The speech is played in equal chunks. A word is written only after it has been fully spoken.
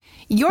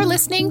You're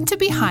listening to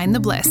Behind the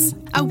Bliss,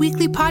 a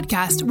weekly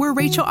podcast where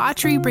Rachel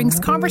Autry brings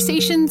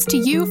conversations to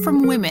you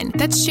from women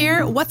that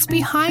share what's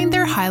behind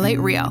their highlight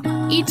reel.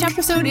 Each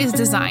episode is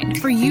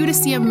designed for you to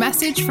see a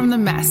message from the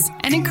mess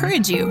and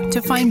encourage you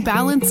to find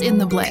balance in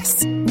the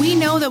bliss. We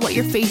know that what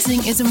you're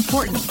facing is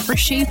important for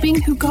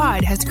shaping who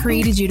God has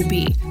created you to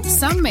be.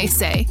 Some may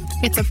say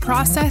it's a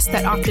process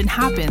that often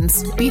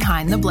happens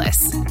behind the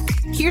bliss.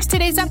 Here's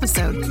today's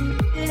episode.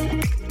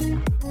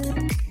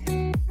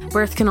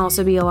 Birth can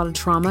also be a lot of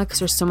trauma because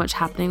there's so much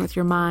happening with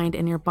your mind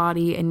and your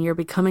body, and you're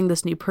becoming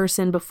this new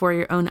person before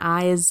your own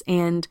eyes.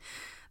 And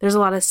there's a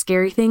lot of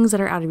scary things that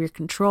are out of your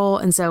control.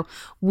 And so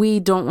we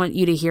don't want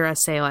you to hear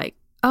us say like,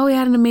 oh, we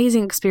had an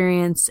amazing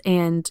experience.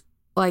 And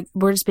like,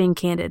 we're just being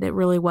candid. It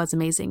really was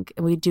amazing.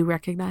 And we do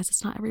recognize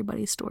it's not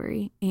everybody's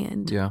story.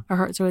 And our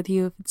hearts are with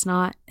you if it's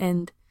not.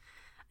 And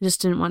I just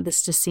didn't want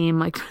this to seem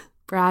like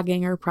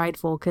bragging or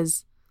prideful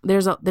because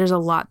there's a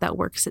lot that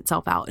works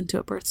itself out into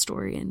a birth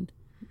story. And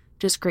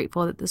just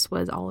grateful that this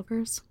was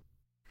Oliver's.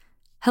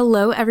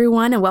 Hello,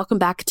 everyone, and welcome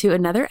back to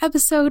another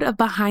episode of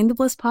Behind the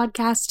Bliss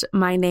podcast.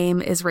 My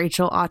name is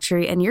Rachel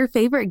Autry, and your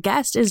favorite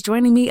guest is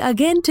joining me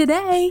again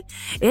today.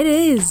 It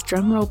is,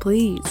 drumroll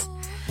please,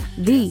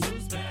 the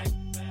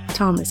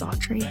Thomas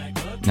Autry.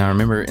 Now,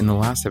 remember, in the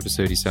last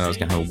episode, you said I was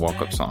going to have a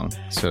walk-up song,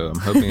 so I'm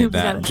hoping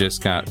that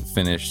just got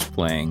finished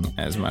playing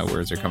as my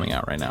words are coming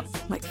out right now.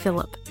 Like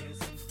Philip.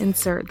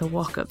 Insert the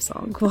walk-up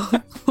song.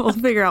 We'll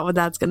figure out what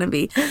that's going to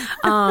be.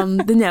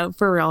 No,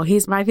 for real.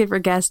 He's my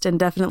favorite guest and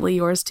definitely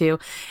yours too.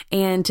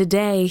 And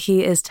today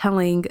he is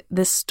telling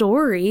this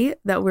story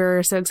that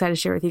we're so excited to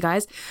share with you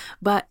guys.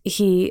 But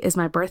he is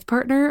my birth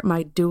partner,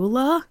 my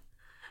doula,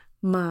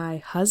 my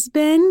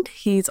husband.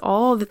 He's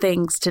all the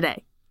things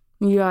today.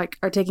 You are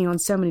taking on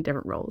so many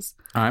different roles.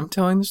 I'm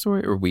telling the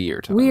story or we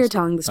are telling the story? We the are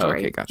telling the story.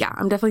 Oh, okay, gotcha. Yeah,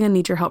 I'm definitely going to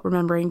need your help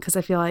remembering because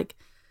I feel like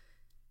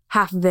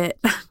half of it,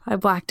 I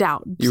blacked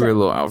out. You were a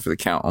little out for the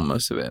count on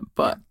most of it,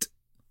 but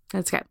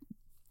that's okay.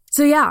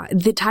 So yeah,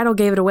 the title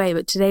gave it away,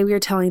 but today we are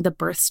telling the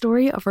birth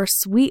story of our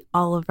sweet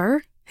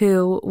Oliver,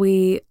 who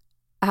we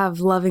have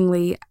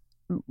lovingly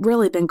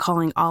really been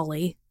calling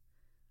Ollie.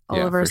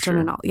 Oliver's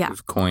turning Ollie. Yeah.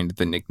 We've coined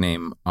the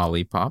nickname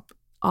Ollie Pop.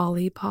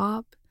 Ollie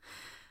Pop,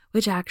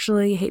 which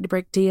actually, hate to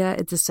break it to you,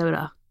 it's a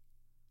soda.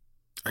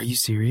 Are you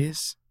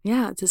serious?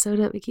 Yeah, it's a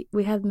soda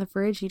we had in the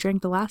fridge. You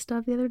drank the last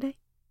of the other day.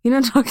 You know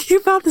what I'm talking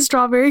about? The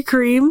strawberry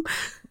cream.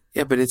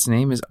 Yeah, but its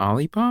name is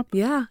Ollie Pop?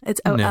 Yeah,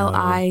 it's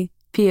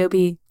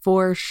OLIPOP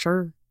for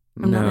sure.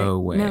 No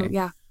way. No,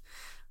 yeah.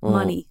 Well,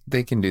 money.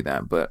 They can do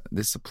that, but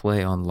this is a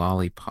play on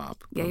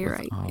lollipop. Yeah, you're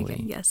right.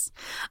 Okay, yes.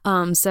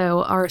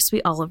 So our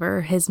sweet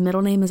Oliver, his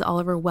middle name is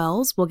Oliver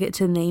Wells. We'll get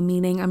to the name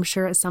meaning, I'm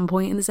sure, at some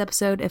point in this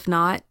episode. If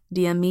not,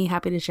 DM me.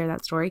 Happy to share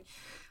that story.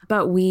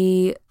 But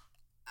we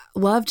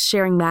loved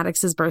sharing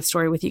Maddox's birth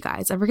story with you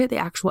guys. I forget the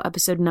actual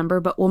episode number,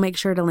 but we'll make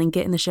sure to link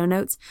it in the show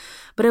notes.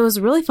 But it was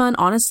really fun.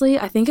 Honestly,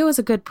 I think it was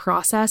a good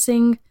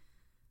processing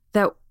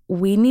that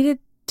we needed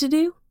to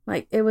do.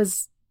 Like it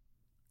almost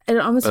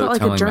felt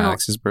like a journal.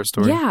 Maddox's birth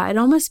story? Yeah, it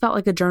almost felt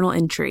like a journal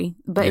entry,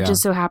 but it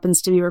just so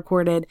happens to be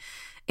recorded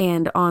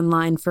and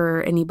online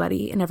for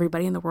anybody and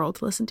everybody in the world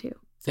to listen to.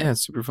 Yeah,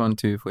 it's super fun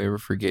too. If we ever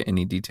forget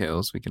any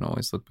details, we can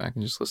always look back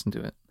and just listen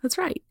to it. That's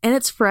right. And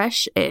it's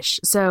fresh-ish.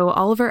 So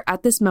Oliver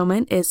at this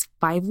moment is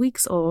 5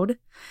 weeks old,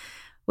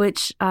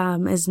 which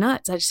is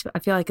nuts. I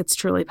feel like it's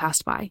truly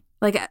passed by.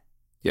 Like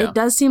it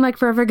does seem like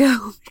forever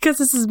ago because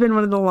this has been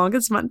one of the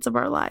longest months of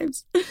our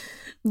lives.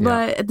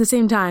 But at the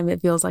same time,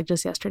 it feels like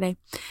just yesterday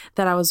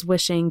that I was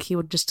wishing he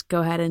would just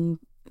go ahead and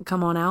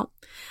come on out.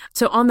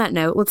 So on that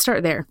note, let's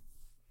start there.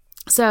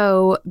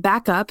 So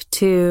back up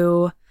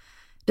to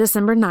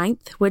December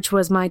 9th, which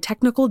was my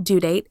technical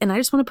due date. And I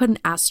just want to put an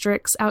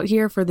asterisk out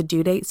here for the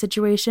due date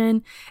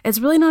situation. It's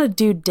really not a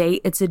due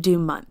date. It's a due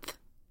month.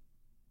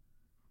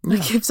 Yeah.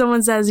 Like if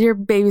someone says your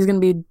baby's going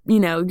to be,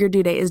 your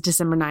due date is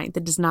December 9th,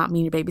 it does not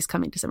mean your baby's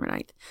coming December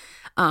 9th.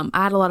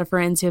 I had a lot of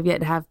friends who have yet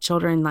to have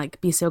children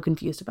be so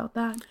confused about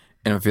that.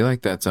 And I feel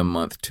like that's a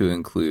month to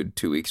include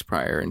 2 weeks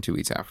prior and 2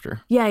 weeks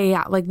after.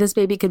 Yeah. Like this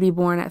baby could be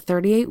born at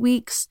 38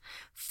 weeks.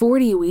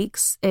 40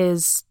 weeks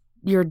is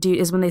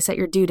when they set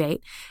your due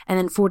date. And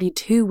then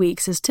 42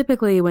 weeks is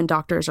typically when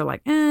doctors are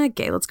like,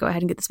 okay, let's go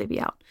ahead and get this baby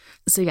out.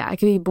 So yeah, it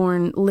could be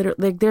born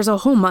literally, there's a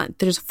whole month.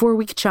 There's a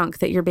 4-week chunk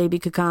that your baby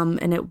could come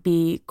and it would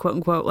be quote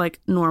unquote like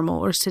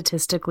normal or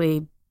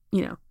statistically,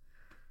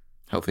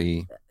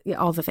 healthy. Yeah,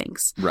 all the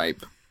things.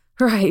 Ripe.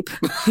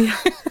 Yeah.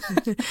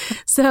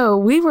 So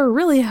we were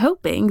really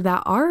hoping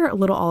that our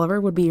little Oliver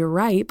would be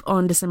ripe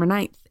on December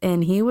 9th.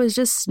 And he was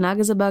just snug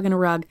as a bug in a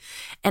rug.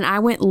 And I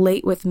went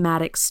late with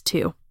Maddox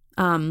too.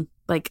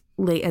 Like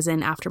late as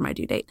in after my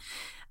due date.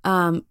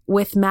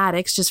 With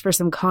Maddox, just for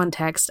some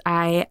context,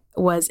 I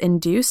was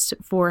induced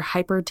for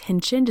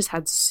hypertension, just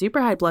had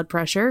super high blood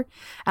pressure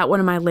at one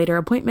of my later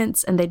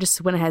appointments. And they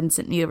just went ahead and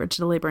sent me over to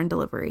the labor and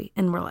delivery.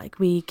 And we're like,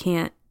 we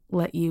can't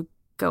let you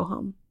go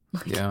home.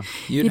 Yeah.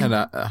 You'd had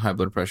a high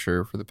blood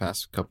pressure for the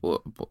past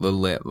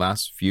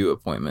last few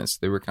appointments.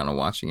 They were kind of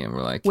watching it and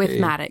were like, with hey,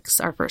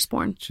 Maddox, our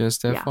firstborn.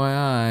 Just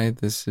FYI,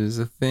 this is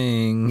a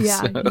thing.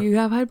 Yeah, so. You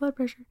have high blood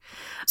pressure.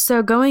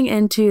 So going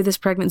into this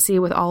pregnancy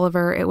with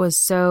Oliver, it was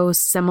so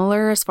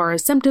similar as far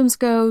as symptoms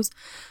goes.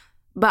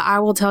 But I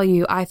will tell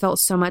you, I felt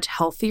so much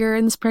healthier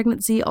in this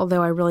pregnancy,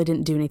 although I really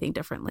didn't do anything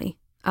differently.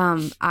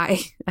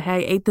 I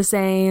ate the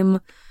same,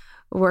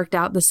 worked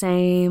out the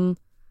same,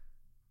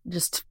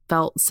 just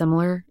felt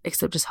similar,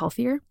 except just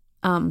healthier.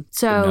 So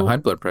no high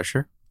blood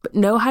pressure. But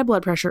no high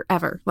blood pressure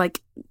ever. Like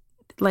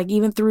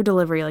even through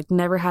delivery, like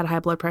never had high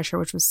blood pressure,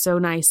 which was so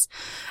nice.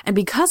 And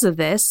because of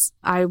this,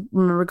 I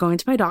remember going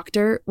to my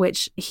doctor,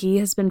 which he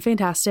has been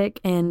fantastic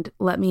and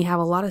let me have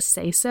a lot of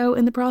say-so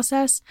in the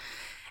process.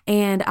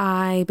 And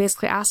I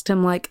basically asked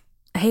him, like,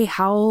 hey,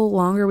 how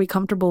long are we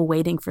comfortable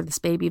waiting for this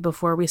baby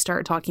before we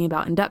start talking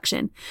about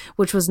induction,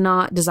 which was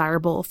not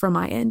desirable from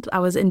my end. I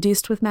was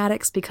induced with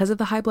Maddox because of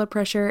the high blood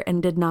pressure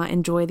and did not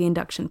enjoy the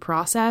induction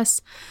process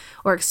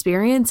or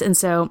experience. And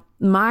so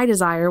my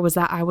desire was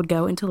that I would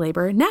go into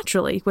labor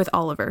naturally with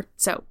Oliver.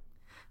 So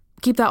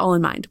keep that all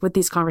in mind with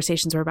these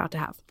conversations we're about to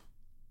have.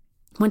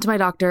 Went to my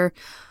doctor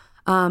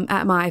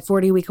at my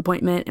 40-week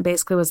appointment and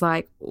basically was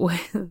like,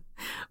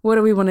 what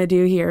do we want to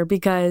do here?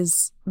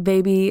 Because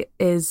baby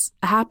is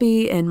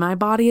happy and my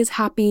body is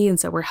happy. And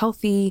so we're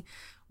healthy.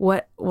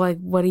 What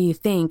do you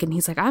think? And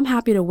he's like, I'm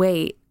happy to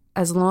wait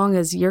as long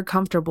as you're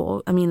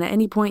comfortable. I mean, at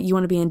any point you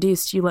want to be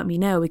induced, you let me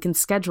know. We can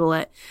schedule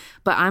it.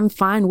 But I'm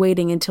fine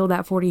waiting until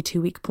that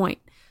 42-week point.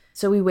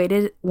 So we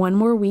waited one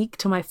more week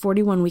to my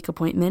 41-week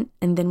appointment.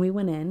 And then we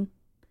went in.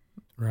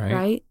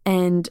 Right.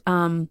 And,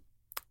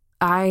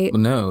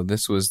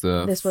 this was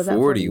the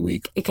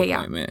 40-week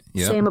appointment.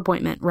 Yeah. Yep. Same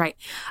appointment. Right.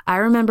 I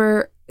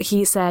remember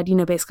he said,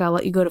 basically I'll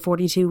let you go to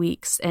 42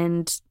 weeks.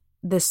 And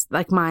this,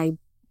 like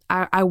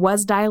I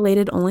was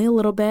dilated only a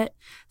little bit.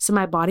 So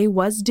my body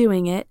was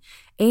doing it.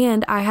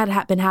 And I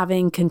had been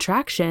having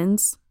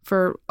contractions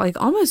for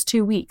like almost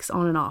 2 weeks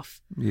on and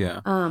off. Yeah.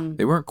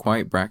 They weren't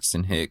quite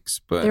Braxton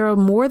Hicks, but they were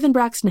more than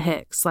Braxton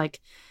Hicks. Like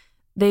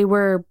there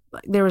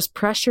was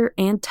pressure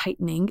and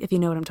tightening, if you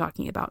know what I'm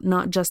talking about,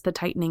 not just the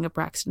tightening of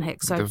Braxton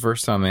Hicks. So the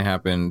first time they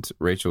happened,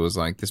 Rachel was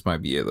like, this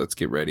might be it. Let's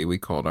get ready. We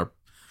called our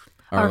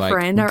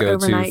friend, our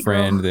go-to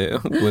friend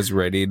that was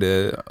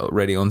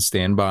ready on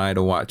standby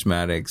to watch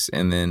Maddox.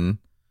 And then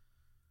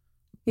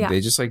they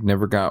just like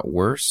never got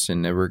worse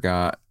and never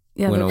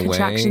went away.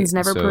 Contractions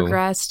never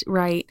progressed.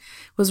 Right.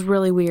 It was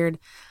really weird.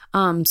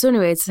 So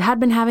anyways, had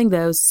been having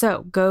those.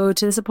 So go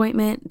to this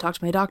appointment, talk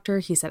to my doctor.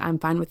 He said, I'm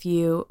fine with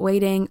you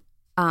waiting.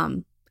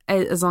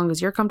 As long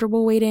as you're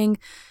comfortable waiting,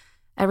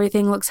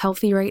 everything looks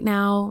healthy right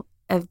now.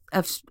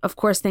 Of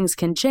course, things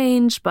can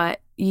change, but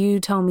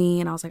you tell me.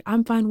 And I was like,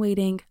 I'm fine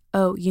waiting.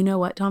 Oh, you know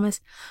what,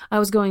 Thomas? I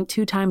was going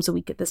 2 times a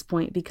week at this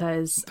point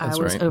because I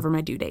was over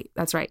my due date.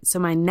 That's right. So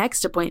my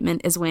next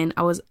appointment is when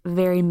I was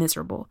very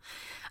miserable.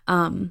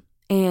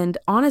 And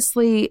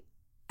honestly,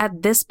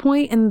 at this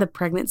point in the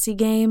pregnancy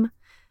game,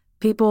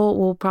 people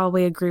will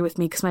probably agree with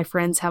me because my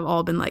friends have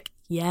all been like,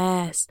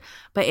 yes,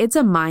 but it's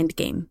a mind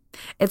game.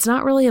 It's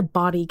not really a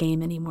body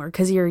game anymore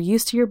because you're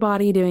used to your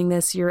body doing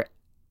this.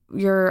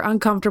 You're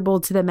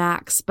uncomfortable to the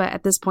max, but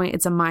at this point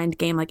it's a mind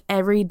game. Like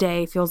every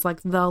day feels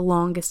like the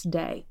longest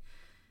day.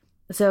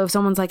 So if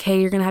someone's like, hey,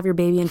 you're going to have your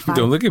baby in 5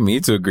 Don't look at me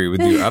to agree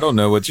with you. I don't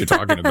know what you're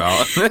talking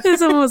about. If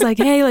someone was like,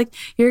 hey, like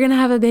you're going to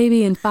have a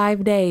baby in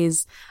 5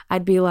 days,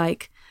 I'd be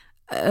like,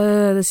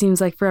 this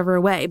seems like forever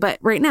away. But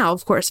right now,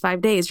 of course,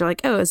 5 days, you're like,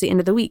 oh, it's the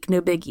end of the week.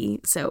 No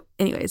biggie. So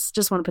anyways,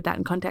 just want to put that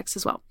in context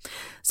as well.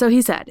 So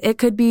he said, it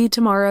could be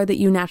tomorrow that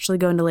you naturally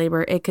go into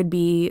labor. It could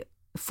be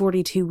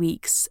 42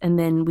 weeks and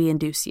then we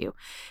induce you.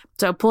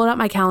 So I pulled out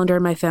my calendar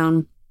and my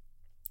phone,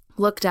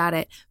 looked at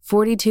it.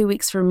 42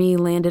 weeks for me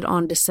landed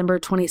on December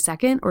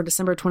 22nd or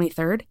December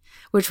 23rd,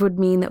 which would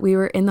mean that we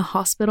were in the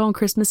hospital on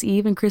Christmas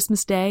Eve and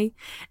Christmas Day.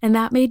 And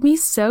that made me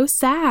so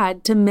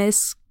sad to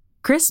miss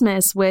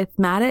Christmas with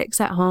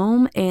Maddox at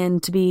home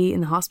and to be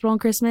in the hospital on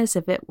Christmas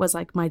if it was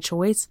like my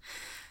choice.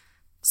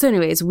 So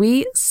anyways,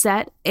 we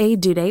set a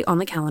due date on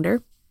the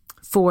calendar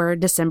for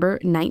December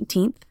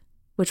 19th,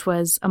 which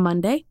was a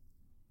Monday.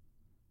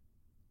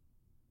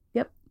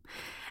 Yep.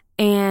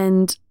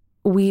 And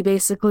we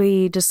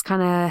basically just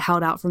kind of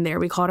held out from there.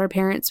 We called our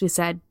parents. We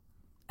said,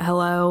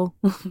 hello,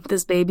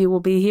 this baby will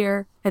be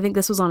here. I think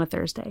this was on a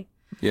Thursday.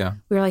 Yeah.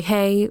 We were like,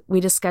 hey,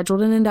 we just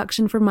scheduled an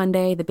induction for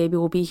Monday. The baby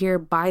will be here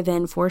by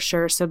then for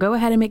sure. So go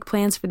ahead and make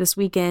plans for this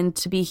weekend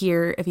to be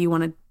here if you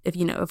want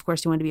to, of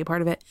course you want to be a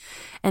part of it.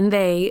 And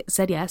they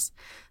said yes.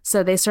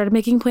 So they started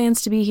making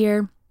plans to be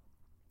here.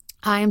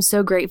 I am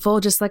so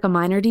grateful. Just like a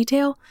minor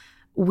detail,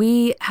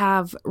 we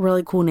have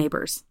really cool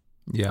neighbors.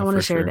 Yeah, I want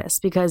to share this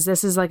because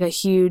this is like a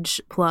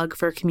huge plug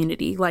for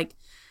community. Like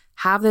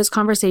have those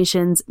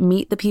conversations,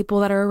 meet the people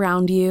that are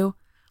around you.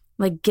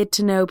 Like get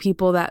to know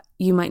people that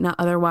you might not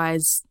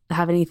otherwise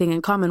have anything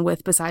in common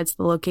with besides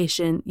the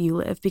location you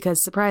live.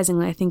 Because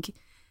surprisingly, I think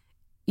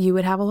you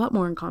would have a lot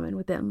more in common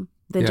with them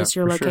than just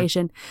your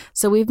location. Sure.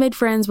 So we've made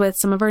friends with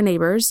some of our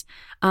neighbors.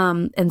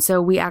 And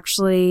so we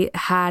actually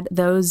had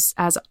those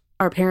as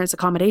our parents'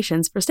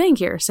 accommodations for staying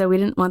here. So we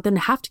didn't want them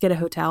to have to get a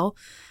hotel.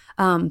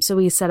 So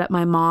we set up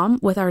my mom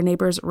with our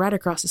neighbors right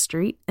across the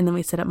street. And then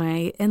we set up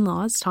my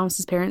in-laws,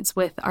 Thomas's parents,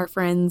 with our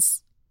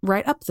friends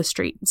right up the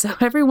street. So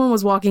everyone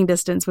was walking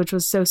distance, which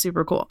was so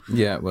super cool.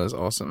 Yeah, it was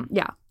awesome.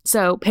 Yeah.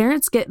 So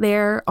parents get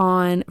there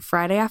on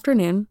Friday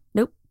afternoon.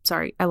 Nope.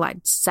 Sorry, I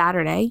lied.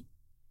 Saturday.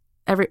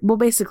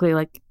 Basically,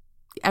 like,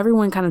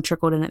 everyone kind of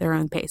trickled in at their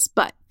own pace.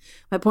 But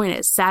my point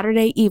is,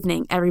 Saturday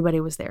evening,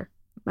 everybody was there.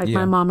 Like,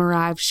 my mom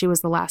arrived. She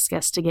was the last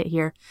guest to get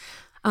here.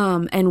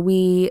 And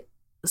we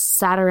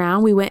sat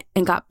around. We went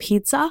and got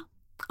pizza.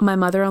 My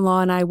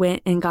mother-in-law and I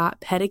went and got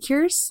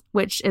pedicures,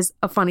 which is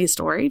a funny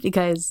story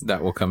because...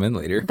 That will come in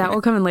later.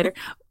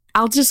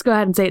 I'll just go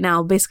ahead and say it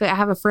now. Basically, I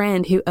have a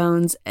friend who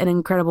owns an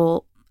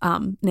incredible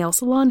nail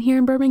salon here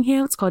in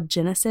Birmingham. It's called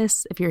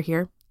Genesis. If you're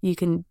here, you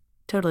can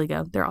totally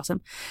go. They're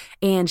awesome.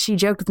 And she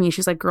joked with me.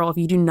 She's like, girl, if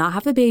you do not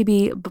have a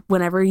baby,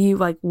 whenever you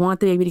like want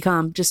the baby to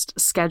come, just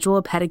schedule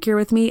a pedicure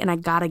with me. And I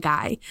got a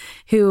guy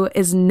who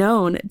is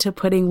known to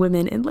putting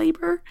women in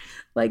labor,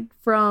 like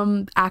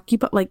from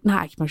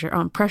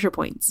pressure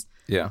points.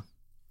 Yeah.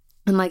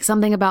 And like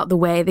something about the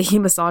way that he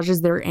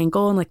massages their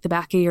ankle and like the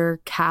back of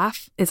your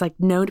calf is like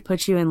known to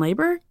put you in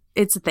labor.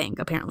 It's a thing,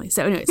 apparently.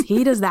 So anyways,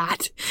 he does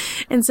that.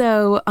 And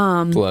so...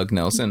 Plug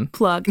Nelson.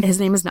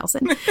 His name is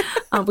Nelson.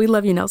 We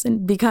love you,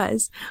 Nelson,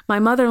 because my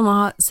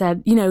mother-in-law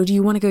said, do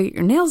you want to go get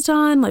your nails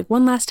done? Like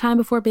one last time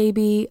before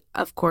baby?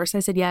 Of course, I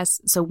said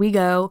yes. So we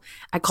go.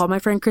 I called my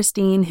friend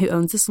Christine, who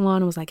owns the salon,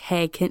 and was like,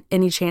 hey,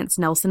 any chance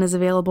Nelson is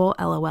available?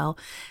 LOL.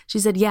 She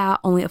said, yeah,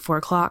 only at 4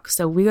 o'clock.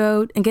 So we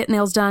go and get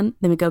nails done.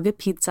 Then we go get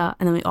pizza.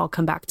 And then we all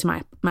come back to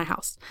my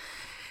house.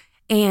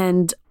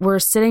 And we're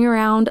sitting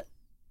around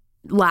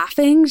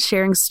laughing,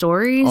 sharing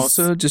stories.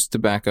 Also, just to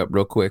back up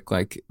real quick,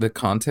 like the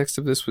context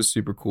of this was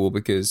super cool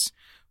because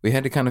we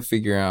had to kind of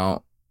figure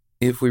out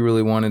if we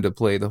really wanted to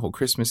play the whole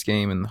Christmas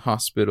game in the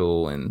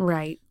hospital, and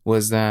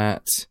was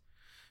that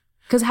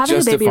because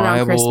having a baby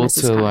around Christmas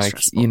is kind of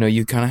stressful.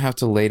 You kind of have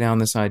to lay down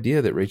this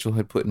idea that Rachel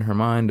had put in her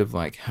mind of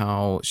like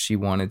how she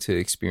wanted to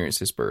experience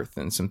this birth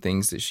and some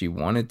things that she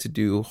wanted to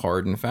do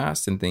hard and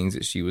fast and things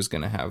that she was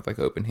going to have like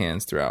open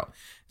hands throughout.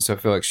 So I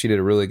feel like she did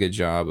a really good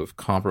job of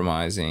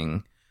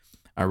compromising.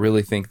 I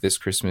really think this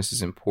Christmas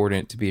is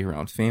important to be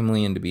around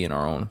family and to be in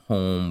our own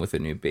home with a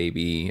new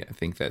baby. I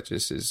think that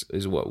just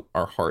is what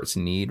our hearts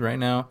need right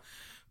now.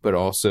 But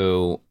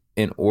also,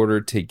 in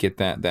order to get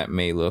that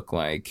may look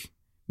like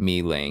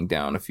me laying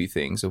down a few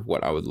things of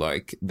what I would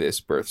like this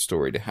birth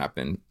story to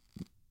happen,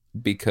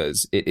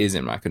 because it is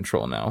in my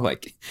control now.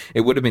 Like,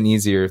 it would have been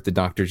easier if the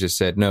doctor just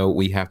said, no,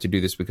 we have to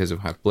do this because of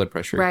high blood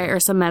pressure. Right, or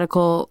some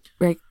medical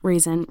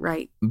reason,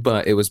 right.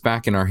 But it was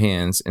back in our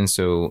hands, and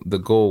so the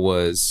goal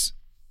was...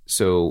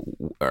 So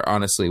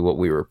honestly, what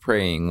we were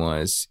praying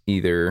was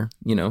either,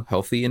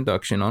 healthy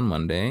induction on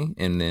Monday,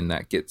 and then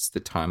that gets the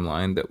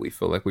timeline that we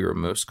feel like we were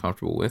most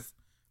comfortable with,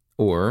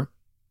 or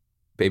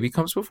baby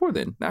comes before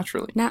then,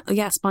 naturally.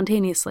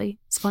 Spontaneous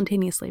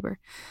labor.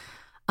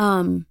 So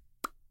I'm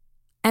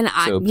going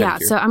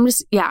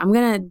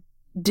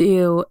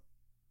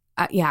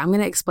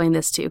to explain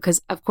this too,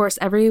 because of course,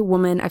 every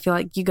woman, I feel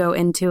like you go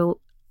into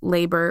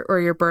labor or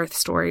your birth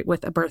story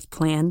with a birth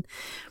plan,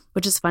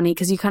 which is funny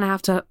because you kind of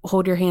have to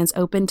hold your hands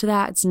open to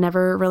that. It's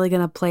never really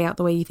going to play out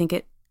the way you think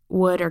it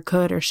would or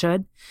could or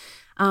should.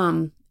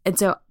 And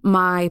so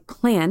my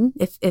plan,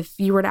 if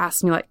you were to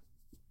ask me, like,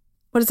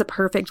 what does a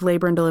perfect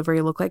labor and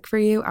delivery look like for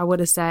you? I would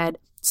have said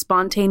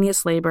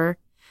spontaneous labor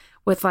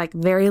with like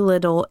very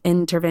little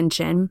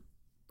intervention.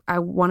 I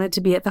want it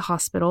to be at the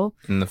hospital.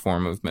 In the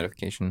form of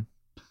medication.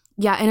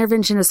 Yeah,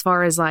 intervention as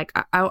far as like,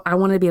 I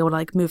want to be able to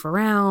like move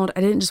around. I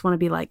didn't just want to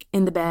be like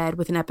in the bed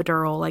with an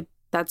epidural. Like,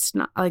 that's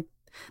not like...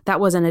 That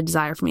wasn't a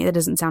desire for me. That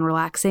doesn't sound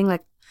relaxing.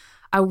 Like,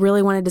 I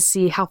really wanted to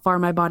see how far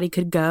my body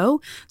could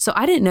go. So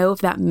I didn't know if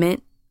that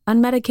meant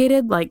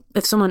unmedicated. Like,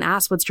 if someone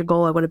asked, what's your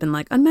goal? I would have been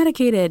like,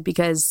 unmedicated,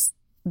 because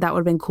that would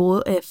have been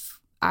cool if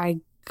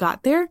I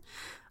got there.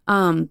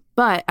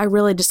 But I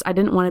really I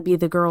didn't want to be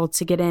the girl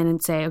to get in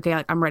and say, okay,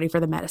 like, I'm ready for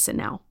the medicine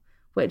now,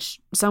 which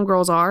some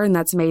girls are, and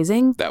that's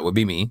amazing. That would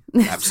be me.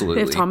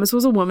 Absolutely. If Thomas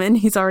was a woman,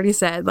 he's already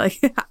said, like,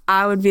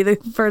 I would be the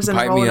person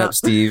pipe me up,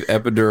 Steve.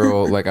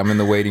 Epidural. Like, I'm in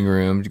the waiting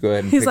room. Go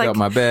ahead and pick up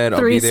my bed.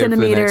 I'll be there for the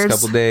next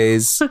couple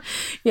days.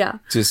 Yeah.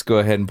 Just go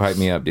ahead and pipe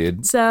me up,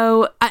 dude.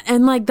 So,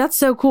 and like, that's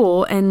so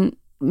cool. And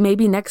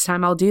maybe next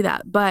time I'll do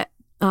that. But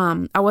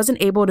I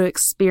wasn't able to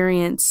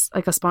experience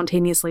like a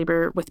spontaneous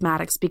labor with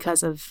Maddox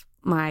because of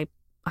my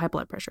high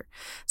blood pressure.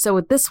 So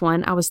with this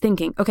one, I was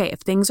thinking, okay, if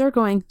things are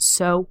going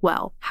so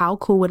well, how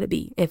cool would it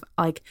be if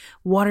like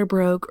water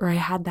broke, or I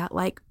had that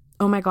like,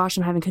 oh my gosh,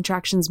 I'm having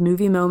contractions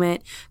movie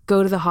moment,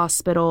 go to the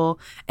hospital,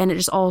 and it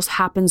just all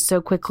happened so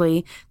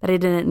quickly that I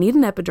didn't need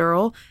an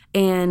epidural,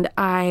 and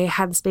I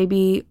had this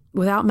baby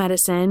without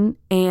medicine,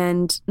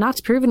 and not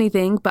to prove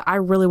anything, but I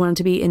really wanted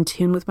to be in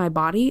tune with my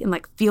body and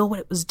like feel what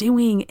it was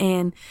doing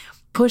and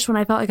push when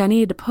I felt like I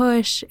needed to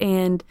push.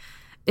 And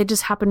it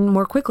just happened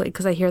more quickly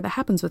because I hear that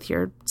happens with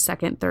your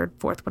second, third,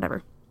 fourth,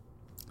 whatever.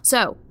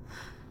 So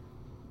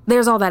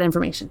there's all that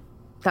information.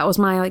 That was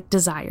my like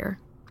desire.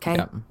 Okay.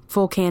 Yeah.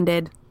 Full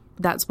candid.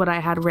 That's what I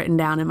had written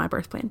down in my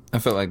birth plan. I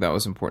felt like that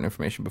was important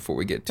information before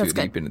we get too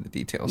deep into the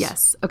details.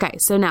 Yes. Okay.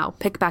 So now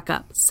pick back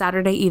up.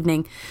 Saturday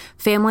evening.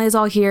 Family is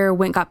all here.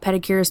 Went, got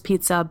pedicures,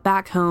 pizza,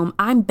 back home.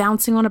 I'm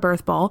bouncing on a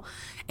birth ball.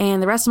 And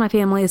the rest of my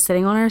family is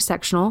sitting on our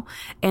sectional.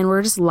 And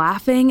we're just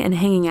laughing and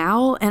hanging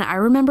out. And I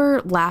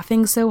remember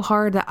laughing so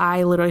hard that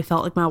I literally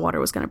felt like my water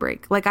was going to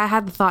break. Like I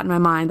had the thought in my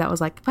mind that was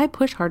like, if I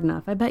push hard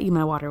enough, I bet you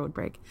my water would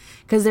break.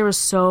 Because there was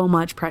so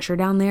much pressure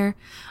down there.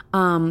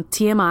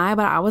 TMI,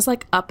 but I was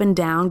like up and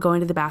down going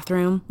to the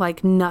bathroom.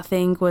 Like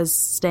nothing was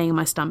staying in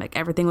my stomach.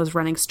 Everything was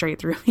running straight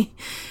through me.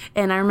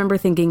 And I remember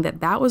thinking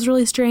that was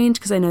really strange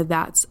because I know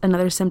that's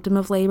another symptom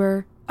of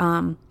labor.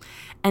 And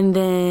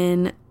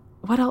then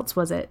what else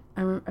was it?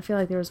 I feel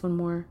like there was one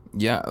more.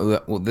 Yeah.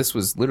 Well, this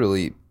was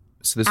literally,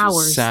 so this Hours.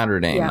 was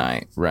Saturday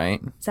night,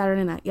 right?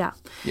 Saturday night. Yeah.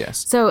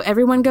 Yes. So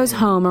everyone goes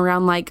home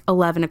around like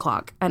 11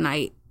 o'clock at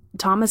night.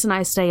 Thomas and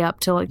I stay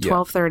up till like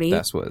 12:30.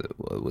 That's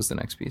what was the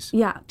next piece.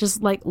 Yeah,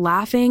 just like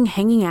laughing,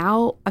 hanging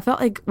out. I felt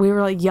like we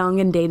were like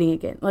young and dating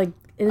again. Like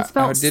it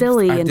felt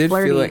silly and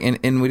flirty. Feel like,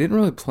 and we didn't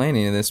really plan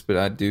any of this, but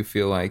I do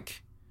feel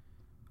like,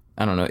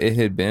 I don't know, it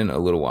had been a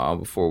little while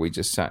before we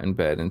just sat in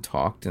bed and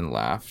talked and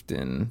laughed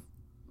and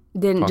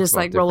didn't just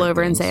like roll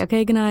over and say,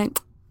 okay, good night.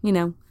 You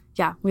know,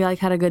 yeah, we like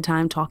had a good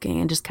time talking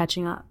and just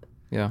catching up.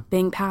 Yeah.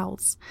 Being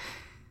pals.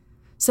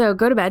 So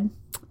go to bed.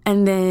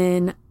 And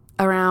then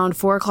around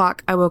 4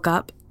 o'clock, I woke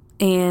up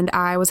and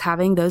I was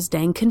having those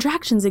dang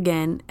contractions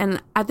again.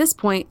 And at this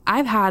point,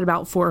 I've had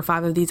about 4 or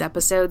 5 of these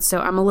episodes. So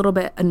I'm a little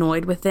bit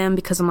annoyed with them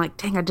because I'm like,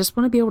 dang, I just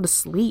want to be able to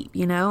sleep,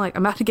 you know? Like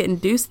I'm about to get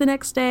induced the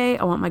next day.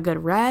 I want my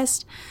good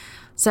rest.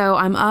 So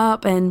I'm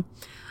up and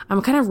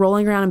I'm kind of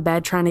rolling around in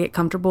bed trying to get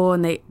comfortable,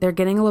 and they're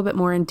getting a little bit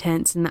more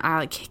intense and I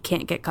like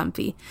can't get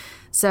comfy.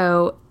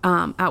 So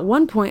at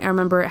one point I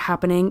remember it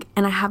happening,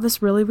 and I have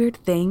this really weird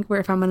thing where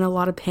if I'm in a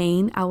lot of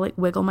pain, I'll like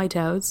wiggle my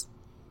toes.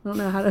 I don't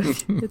know how to,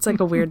 it's like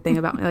a weird thing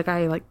about me. Like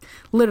I like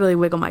literally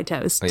wiggle my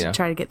toes to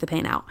try to get the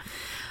pain out.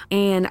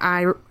 And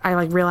I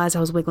like realized I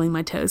was wiggling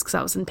my toes because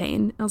I was in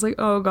pain. I was like,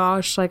 oh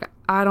gosh, like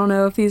I don't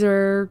know if these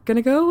are going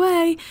to go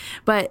away.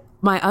 But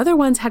my other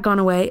ones had gone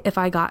away if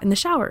I got in the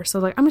shower. So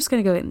like, I'm just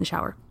going to go get in the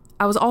shower.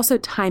 I was also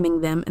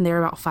timing them, and they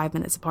were about 5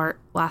 minutes apart,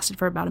 lasted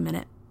for about a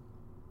minute.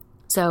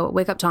 So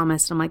wake up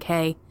Thomas, and I'm like,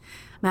 hey,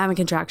 I'm having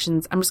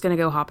contractions. I'm just going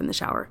to go hop in the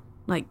shower.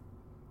 Like,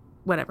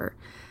 whatever.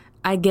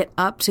 I get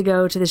up to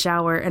go to the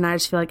shower, and I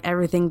just feel like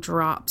everything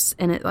drops,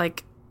 and it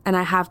like, and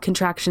I have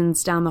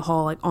contractions down the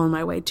hall, like on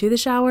my way to the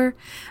shower.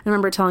 I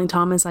remember telling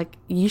Thomas, like,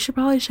 you should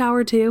probably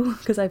shower too,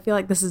 because I feel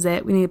like this is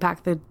it. We need to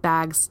pack the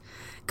bags,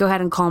 go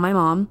ahead and call my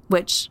mom,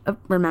 which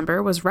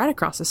remember was right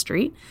across the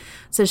street.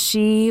 So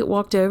she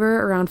walked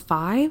over around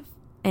 5,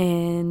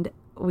 and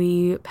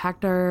we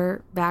packed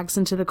our bags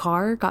into the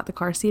car, got the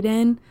car seat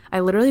in. I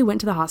literally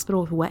went to the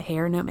hospital with wet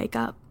hair, no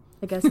makeup.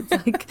 I guess it's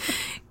like,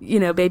 you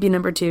know, baby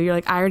number 2. You're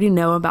like, I already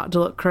know I'm about to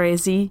look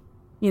crazy.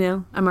 You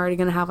know, I'm already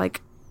going to have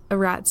like a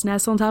rat's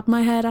nest on top of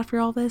my head after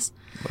all this.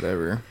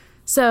 Whatever.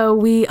 So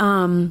we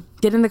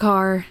get in the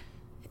car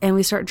and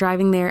we start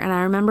driving there. And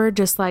I remember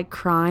just like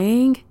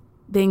crying,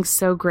 being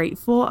so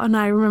grateful. And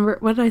I remember,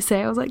 what did I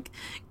say? I was like,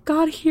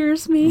 God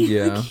hears me.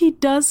 Yeah. Like, he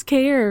does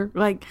care.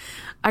 Like,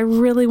 I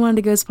really wanted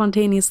to go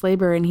spontaneous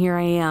labor, and here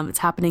I am. It's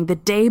happening the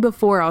day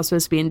before I was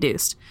supposed to be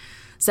induced.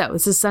 So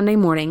it's a Sunday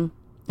morning,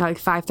 like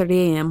 5:30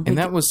 a.m. And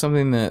that was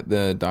something that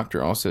the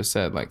doctor also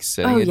said, like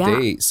setting a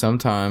date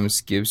sometimes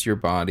gives your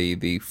body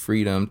the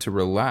freedom to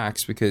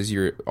relax, because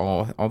you're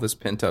all this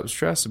pent up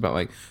stress about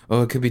like,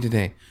 oh, it could be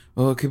today.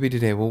 Oh, it could be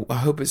today. Well, I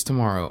hope it's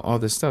tomorrow. All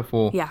this stuff.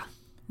 Well, yeah.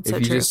 If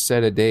you just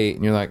set a date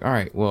and you're like, all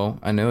right, well,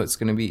 I know it's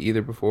going to be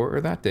either before or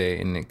that day,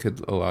 and it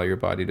could allow your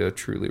body to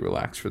truly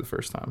relax for the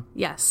first time.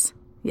 Yes,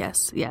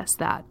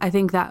 that. I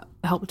think that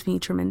helped me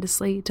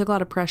tremendously. It took a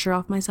lot of pressure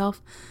off myself.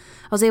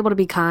 I was able to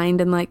be kind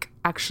and like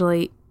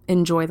actually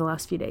enjoy the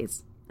last few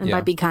days. And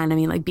by be kind, I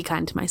mean like be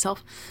kind to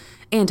myself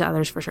and to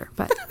others for sure,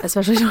 but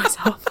especially to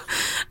myself.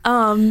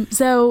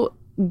 So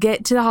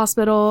get to the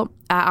hospital.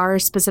 At our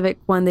specific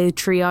one, they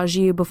triage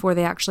you before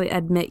they actually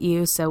admit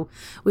you. So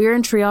we were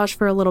in triage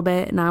for a little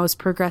bit, and I was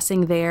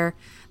progressing there.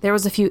 There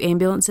was a few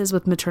ambulances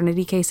with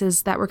maternity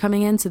cases that were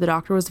coming in, so the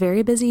doctor was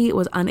very busy,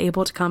 was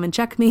unable to come and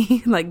check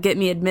me, like get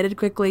me admitted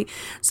quickly.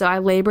 So I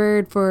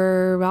labored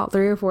for about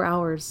 3 or 4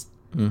 hours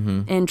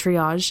in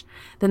triage.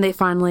 Then they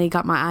finally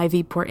got my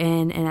IV port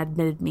in and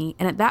admitted me.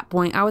 And at that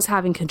point, I was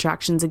having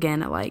contractions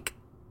again at like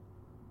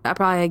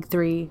probably like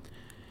 3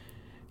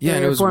 Yeah,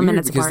 and it was 4 weird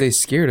minutes because apart. they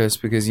scared us,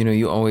 because, you know,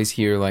 you always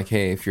hear like,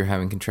 hey, if you're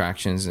having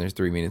contractions and they're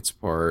 3 minutes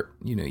apart,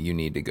 you know, you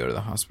need to go to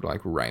the hospital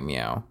like right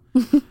meow.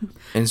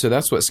 And so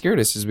that's what scared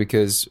us, is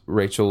because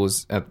Rachel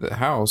was at the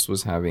house,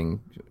 was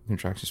having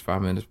contractions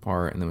 5 minutes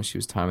apart, and then when she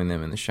was timing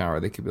them in the shower,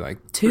 they could be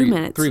like 2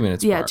 minutes. 3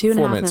 minutes Yeah, apart, 2.5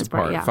 4 minutes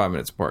apart, 5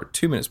 minutes apart,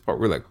 2 minutes apart.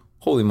 We're like,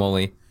 holy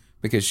moly,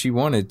 because she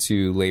wanted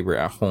to labor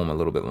at home a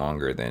little bit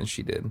longer than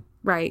she did.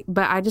 Right.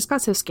 But I just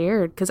got so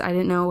scared because I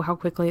didn't know how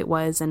quickly it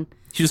was. And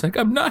She's like,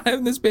 I'm not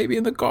having this baby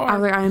in the car.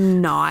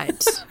 I'm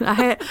not.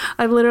 I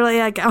literally,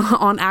 like,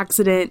 on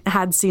accident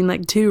had seen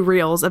like 2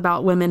 reels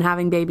about women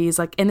having babies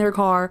like in their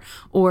car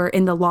or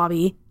in the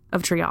lobby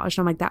of triage. And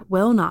I'm like, that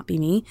will not be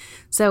me.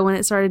 So when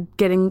it started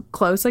getting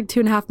close, like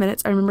 2.5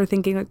 minutes, I remember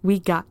thinking, like, we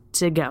got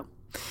to go.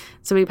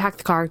 So we packed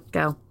the car,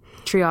 go.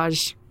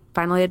 Triage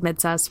finally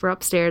admits us. We're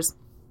upstairs.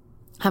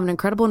 Have an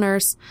incredible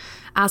nurse,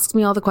 asks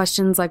me all the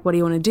questions, like, what do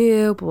you want to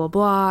do, blah, blah,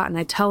 blah. And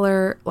I tell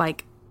her,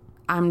 like,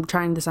 I'm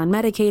trying this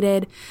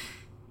unmedicated.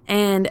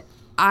 And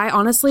I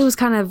honestly was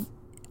kind of,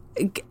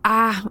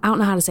 I don't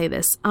know how to say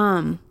this.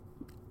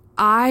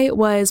 I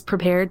was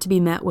prepared to be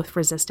met with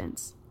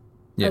resistance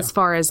as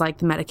far as, like,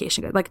 the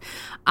medication goes. Like,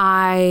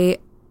 I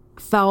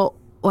felt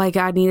like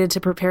I needed to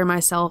prepare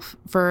myself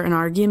for an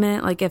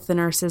argument. Like, if the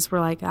nurses were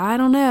like, I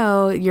don't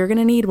know, you're going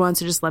to need one,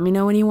 so just let me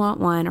know when you want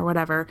one or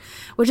whatever,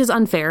 which is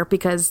unfair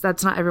because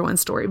that's not everyone's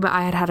story. But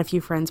I had a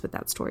few friends with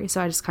that story.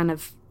 So I just kind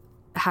of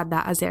had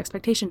that as the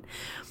expectation.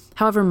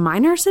 However, my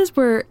nurses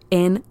were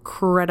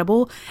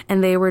incredible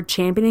and they were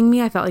championing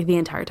me, I felt like, the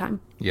entire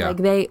time. Yeah.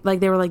 They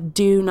were like,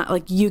 do not,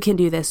 like, you can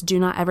do this. Do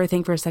not ever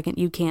think for a second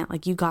you can't.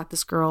 Like, you got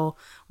this, girl.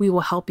 We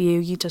will help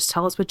you. You just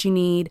tell us what you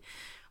need,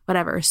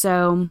 whatever.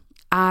 So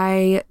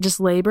I just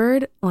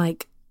labored,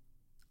 like,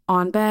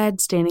 on bed,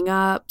 standing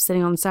up,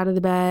 sitting on the side of the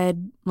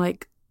bed,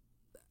 like,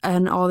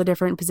 in all the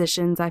different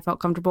positions I felt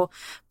comfortable.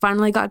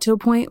 Finally got to a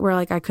point where,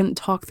 like, I couldn't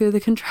talk through the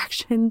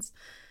contractions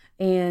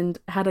and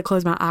had to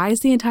close my eyes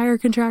the entire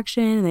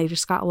contraction, and they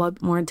just got a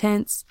lot more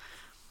intense.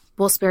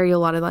 We'll spare you a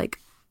lot of, like,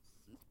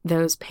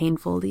 those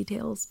painful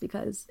details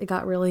because it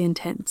got really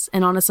intense.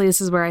 And honestly, this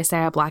is where I say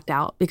I blacked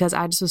out because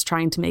I just was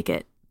trying to make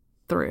it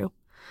through.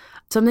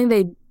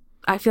 Something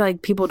I feel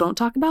like people don't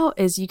talk about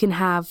is you can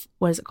have,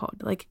 what is it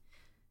called? Like,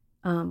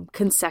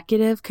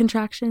 consecutive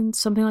contractions,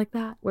 something like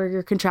that, where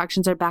your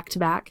contractions are back to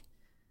back.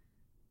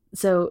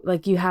 So,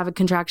 like, you have a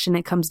contraction,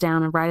 it comes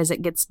down, and right as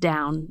it gets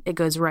down, it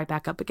goes right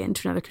back up again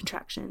to another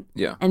contraction.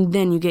 Yeah. And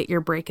then you get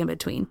your break in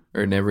between.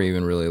 Or it never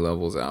even really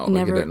levels out.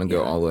 Never, like, it doesn't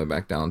go all the way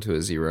back down to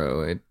a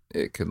 0.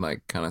 It could,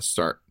 like, kind of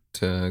start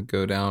to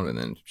go down and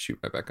then shoot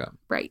right back up.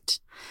 Right.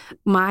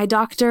 My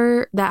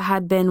doctor that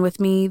had been with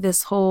me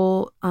this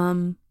whole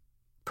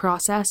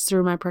process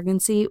through my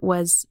pregnancy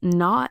was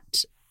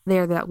not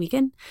there that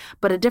weekend,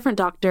 but a different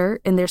doctor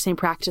in their same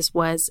practice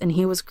was, and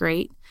he was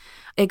great.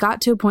 It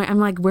got to a point, I'm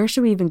like, where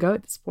should we even go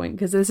at this point?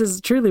 Because this is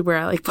truly where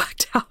I, like,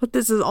 blacked out.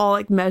 This is all,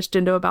 like, meshed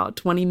into about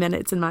 20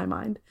 minutes in my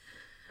mind.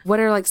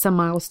 What are, like, some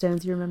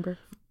milestones you remember?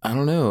 I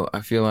don't know.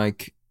 I feel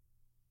like,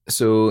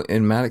 so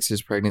in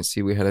Maddox's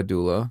pregnancy, we had a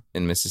doula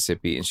in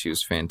Mississippi, and she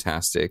was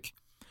fantastic.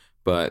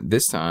 But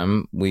this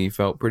time, we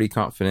felt pretty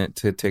confident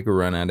to take a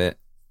run at it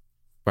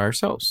by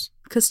ourselves.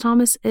 Because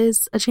Thomas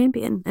is a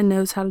champion and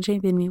knows how to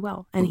champion me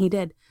well, and he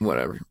did.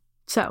 Whatever.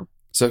 So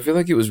I feel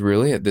like it was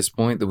really at this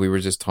point that we were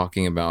just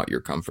talking about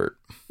your comfort.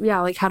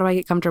 Yeah, like, how do I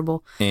get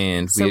comfortable?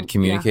 And we had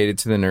communicated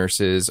to the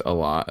nurses a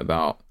lot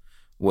about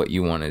what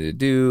you wanted to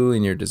do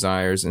and your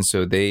desires. And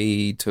so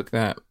they took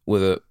that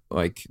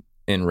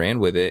and ran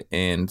with it.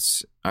 And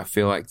I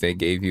feel like they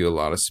gave you a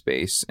lot of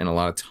space and a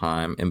lot of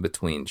time in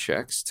between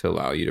checks to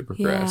allow you to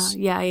progress.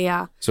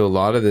 Yeah. So a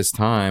lot of this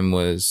time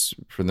was,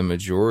 for the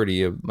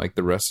majority of, like,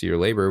 the rest of your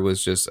labor,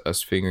 was just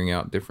us figuring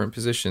out different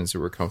positions that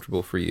were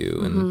comfortable for you.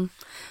 And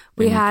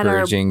we had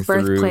our birth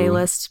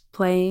playlist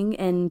playing,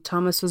 and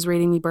Thomas was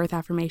reading me birth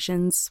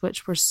affirmations,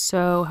 which were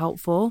so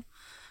helpful.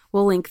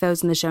 We'll link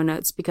those in the show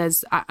notes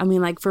because, I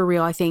mean, like, for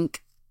real, I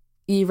think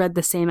you read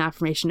the same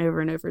affirmation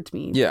over and over to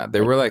me. Yeah,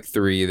 there were, like,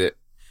 3 that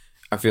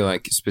I feel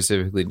like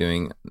specifically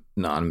doing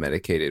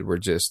non-medicated were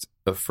just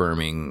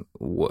affirming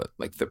what,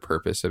 like, the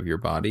purpose of your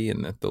body,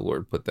 and that the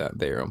Lord put that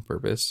there on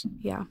purpose.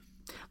 Yeah.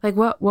 Like,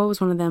 what was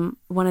one of them?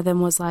 One of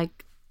them was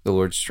like, the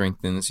Lord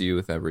strengthens you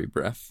with every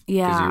breath.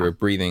 Yeah. Because you were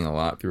breathing a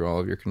lot through all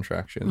of your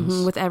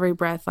contractions. With every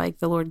breath, like,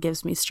 the Lord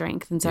gives me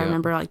strength. And so I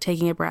remember, like,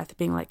 taking a breath,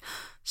 being like,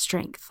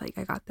 strength, like,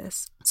 I got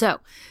this.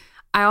 So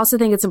I also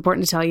think it's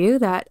important to tell you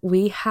that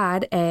we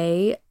had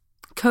a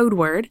code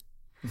word.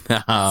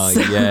 Oh,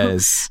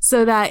 yes.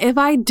 So that if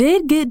I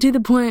did get to the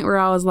point where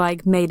I was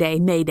like,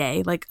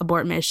 Mayday, like,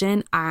 abort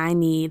mission, I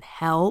need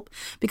help.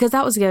 Because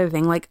that was the other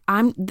thing. Like,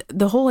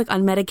 the whole, like,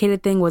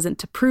 unmedicated thing wasn't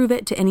to prove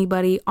it to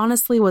anybody.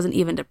 Honestly, wasn't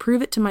even to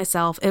prove it to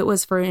myself. It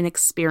was for an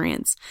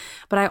experience.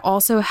 But I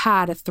also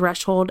had a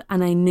threshold,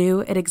 and I knew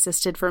it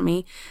existed for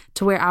me,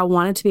 to where I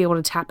wanted to be able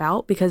to tap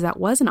out, because that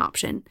was an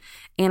option.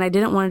 And I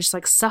didn't want to just,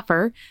 like,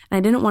 suffer. And I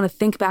didn't want to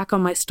think back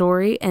on my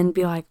story and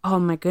be like, oh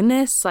my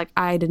goodness, like,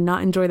 I did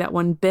not enjoy that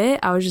one bit.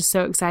 I was just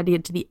so excited to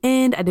get to the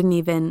end. I didn't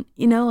even,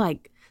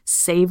 like,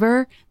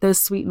 savor those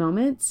sweet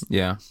moments.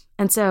 Yeah.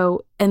 And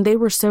so, and they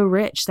were so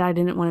rich that I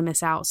didn't want to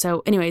miss out.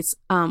 So anyways,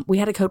 we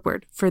had a code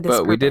word for this But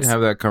purpose. we did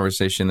have that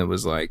conversation that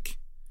was, like,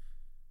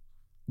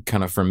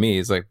 kind of, for me,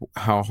 it's like,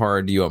 how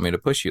hard do you want me to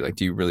push you? Like,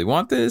 do you really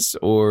want this?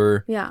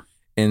 Or... Yeah.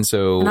 And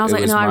so And I was it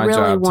like, was no, I my really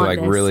job to want like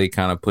this. really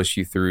kind of push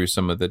you through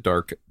some of the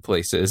dark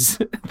places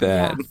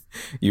that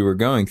you were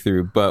going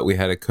through. But we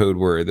had a code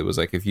word that was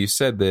like, if you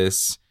said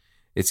this,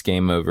 it's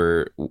game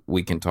over.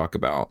 We can talk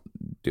about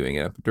doing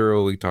an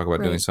epidural. We can talk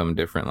about doing something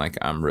different. Like,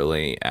 I'm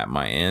really at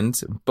my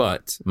end.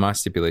 But my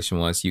stipulation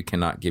was you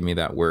cannot give me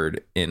that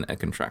word in a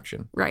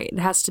contraction. Right. It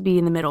has to be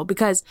in the middle,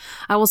 because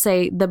I will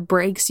say the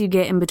breaks you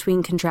get in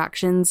between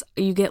contractions,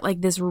 you get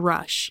like this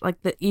rush,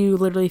 like that you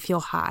literally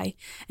feel high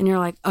and you're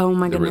like, oh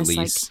my goodness.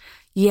 Release. Like,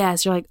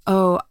 yes, you're like,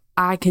 oh,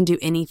 I can do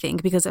anything,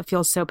 because it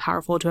feels so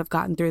powerful to have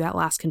gotten through that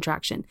last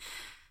contraction.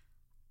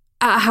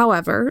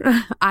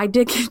 However, I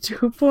did get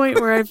to a point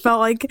where I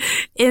felt like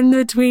in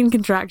between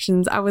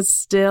contractions, I was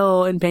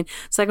still in pain.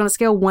 So like on a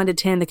scale of 1 to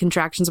 10, the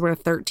contractions were a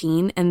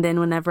 13. And then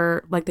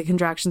whenever like the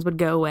contractions would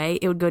go away,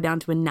 it would go down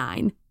to a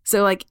 9.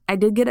 So like I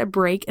did get a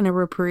break and a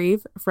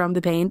reprieve from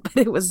the pain, but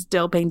it was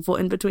still painful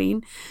in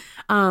between.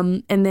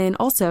 And then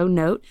also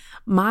note,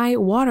 my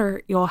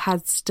water, y'all,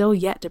 had still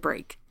yet to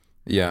break.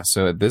 Yeah.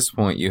 So at this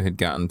point, you had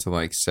gotten to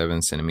like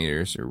 7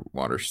 centimeters. Your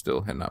water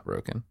still had not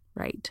broken.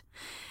 Right.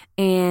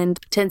 And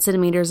 10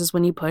 centimeters is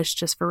when you push,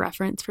 just for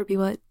reference for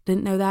people that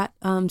didn't know that.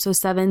 So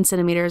 7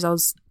 centimeters, I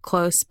was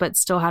close, but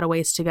still had a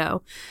ways to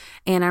go.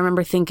 And I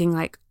remember thinking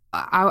like,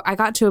 I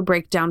got to a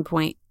breakdown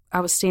point.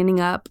 I was standing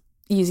up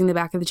using the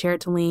back of the chair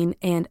to lean,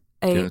 and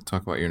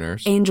talk about your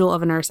nurse. Angel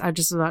of a nurse, I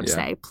just was about to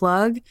say,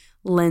 plug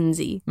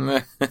Lindsay.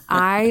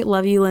 I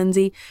love you,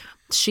 Lindsay.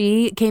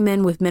 She came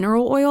in with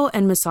mineral oil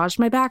and massaged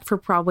my back for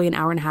probably an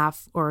hour and a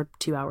half or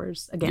 2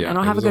 hours. Again, I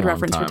don't have a good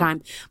reference for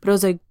time, but it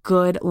was a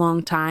good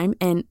long time.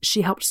 And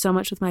she helped so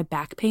much with my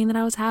back pain that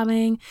I was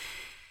having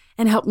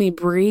and helped me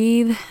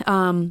breathe.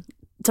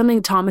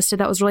 Something Thomas did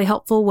that was really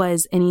helpful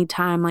was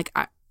anytime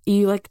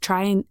you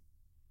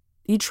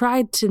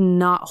try to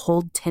not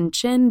hold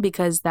tension,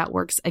 because that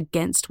works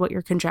against what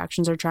your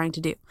contractions are trying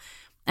to do.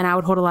 And I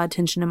would hold a lot of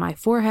tension in my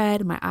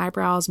forehead, my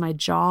eyebrows, my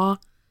jaw,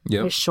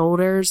 my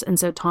shoulders. And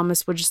so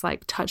Thomas would just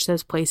like touch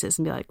those places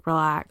and be like,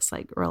 relax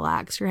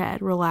your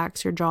head,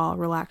 relax your jaw,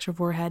 relax your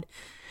forehead.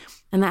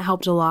 And that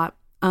helped a lot.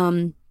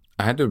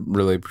 I had to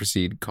really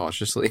proceed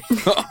cautiously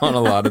on a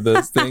lot of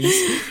those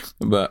things.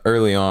 But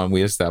early on,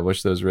 we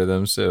established those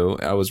rhythms. So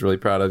I was really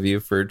proud of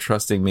you for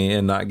trusting me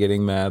and not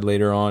getting mad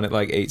later on at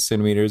like 8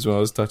 centimeters when I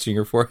was touching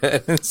your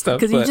forehead and stuff.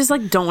 Because you just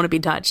like don't want to be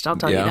touched. I'll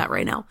tell you that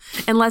right now.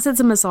 Unless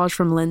it's a massage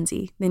from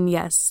Lindsay, then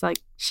yes, like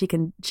she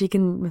can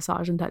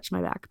massage and touch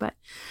my back. But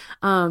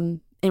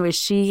anyway,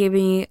 she gave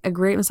me a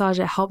great massage.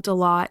 It helped a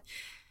lot.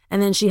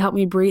 And then she helped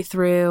me breathe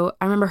through.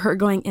 I remember her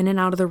going in and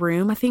out of the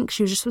room. I think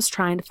she was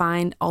trying to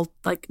find all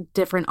like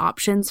different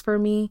options for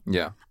me.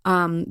 Yeah.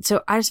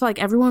 So I just felt like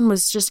everyone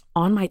was just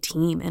on my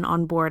team and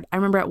on board. I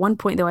remember at one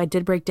point though, I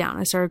did break down.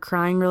 I started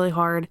crying really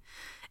hard.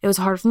 It was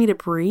hard for me to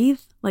breathe.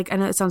 Like, I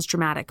know it sounds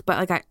dramatic,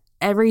 but like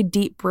every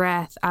deep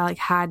breath, I like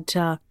had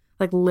to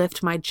like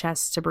lift my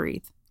chest to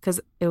breathe because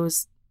it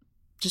was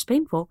just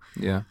painful.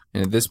 Yeah.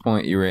 And at this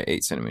point you were at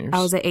 8 centimeters.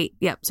 I was at 8.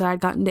 Yep. So I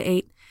had gotten to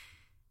 8.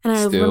 And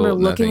I remember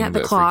looking at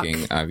the clock.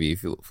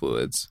 IV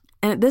fluids.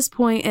 And at this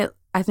point,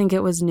 I think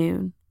it was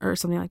noon or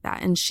something like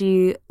that. And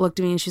she looked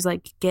at me and she's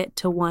like, "Get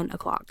to 1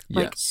 o'clock.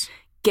 Like, yes.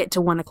 Get to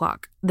 1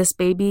 o'clock. This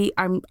baby,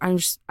 I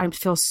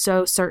feel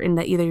so certain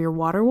that either your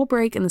water will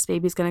break and this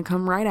baby's going to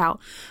come right out,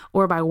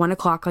 or by 1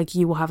 o'clock, like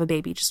you will have a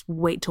baby. Just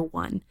wait till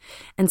 1."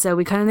 And so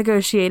we kind of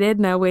negotiated,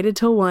 and I waited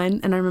till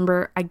 1. And I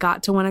remember I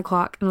got to 1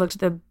 o'clock and looked at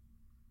the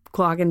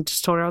clock and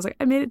just told her, I was like,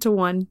 I made it to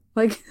 1.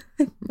 Like,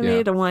 I made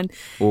it to 1.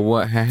 Well,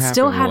 what had happened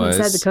still hadn't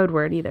said the code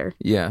word either.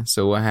 Yeah.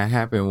 So what had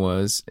happened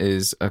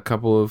is a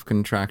couple of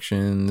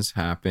contractions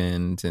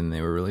happened and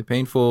they were really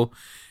painful.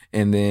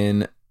 And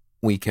then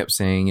we kept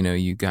saying,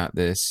 you got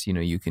this,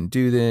 you can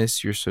do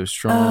this. You're so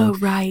strong. Oh,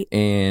 right.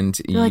 And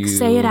you're like,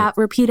 say it out,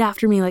 repeat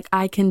after me. Like,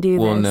 I can do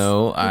this. Well,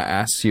 no, I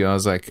asked you, I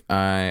was like,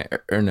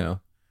 no.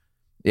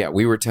 Yeah,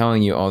 we were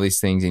telling you all these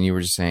things and you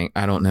were just saying,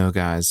 I don't know,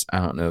 guys. I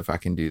don't know if I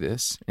can do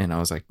this. And I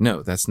was like,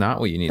 no, that's not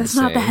what you need to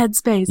say. That's not the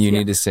headspace. You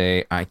need to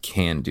say, I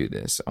can do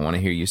this. I want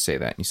to hear you say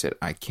that. And you said,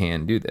 I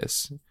can do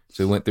this.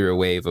 So we went through a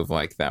wave of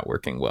like that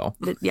working well.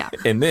 Yeah.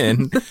 And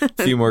then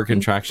a few more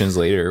contractions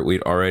later,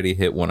 we'd already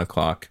hit 1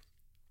 o'clock.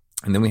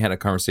 And then we had a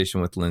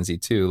conversation with Lindsay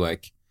too.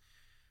 Like,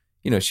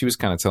 she was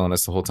kind of telling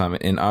us the whole time.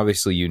 And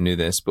obviously you knew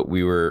this, but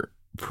we were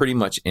pretty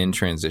much in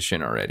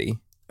transition already.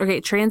 Okay.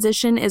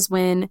 Transition is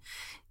when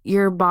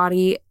your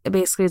body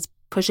basically is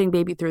pushing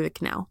baby through the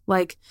canal.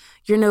 Like,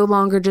 you're no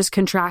longer just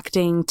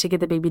contracting to get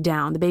the baby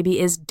down. The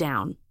baby is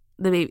down.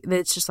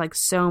 It's just like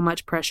so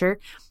much pressure.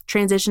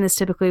 Transition is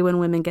typically when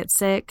women get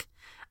sick.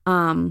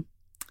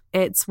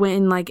 It's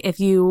when, like,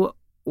 if you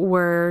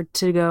were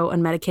to go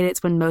unmedicated,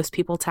 it's when most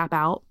people tap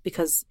out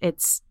because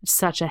it's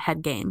such a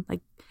head game.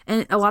 Like,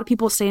 and a lot of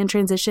people stay in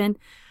transition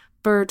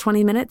for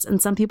 20 minutes, and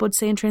some people would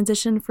stay in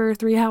transition for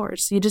 3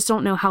 hours. You just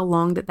don't know how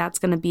long that's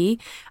going to be.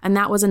 And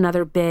that was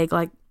another big,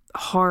 like,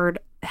 hard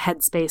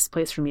headspace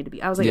place for me to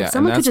be. I was like, if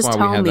someone could just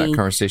tell me that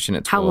conversation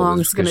at 12, how long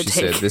it's going to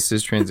take. Said, this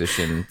is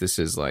transition. This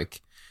is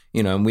like,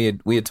 and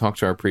we had talked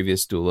to our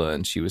previous doula,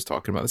 and she was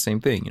talking about the same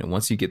thing.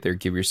 Once you get there,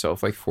 give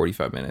yourself like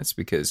 45 minutes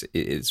because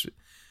it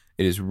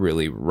is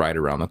really right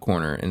around the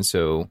corner. And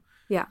so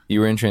you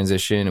were in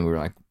transition, and we were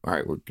like, all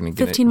right, we're going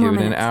to give it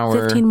an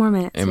hour. 15 more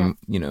minutes.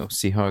 And,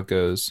 see how it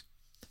goes.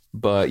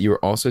 But you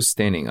were also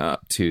standing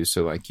up too.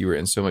 So like you were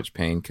in so much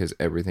pain because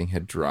everything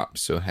had dropped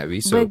so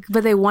heavy. So,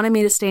 but they wanted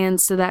me to stand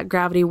so that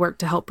gravity worked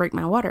to help break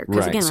my water.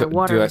 Because again, my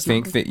water do I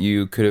think that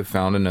you could have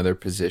found another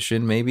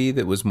position maybe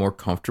that was more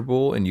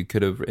comfortable and you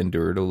could have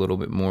endured a little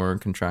bit more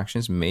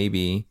contractions?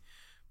 Maybe.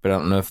 But I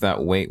don't know if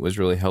that weight was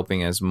really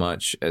helping as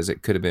much as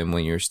it could have been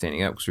when you were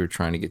standing up because we were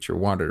trying to get your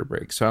water to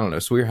break. So I don't know.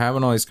 So we were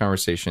having all these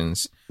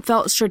conversations.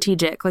 Felt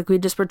strategic. Like we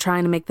just were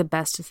trying to make the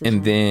best decision.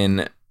 And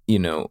then,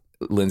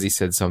 Lindsay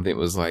said something that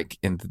was like,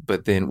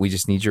 but then we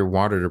just need your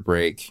water to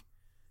break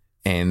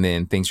and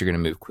then things are going to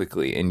move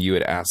quickly. And you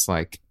had asked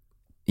like,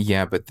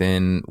 yeah, but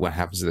then what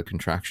happens to the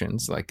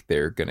contractions? Like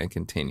they're going to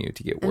continue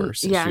to get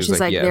worse. And she's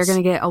like, yes. They're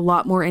going to get a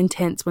lot more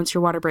intense once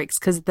your water breaks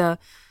because the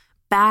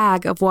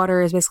bag of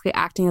water is basically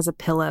acting as a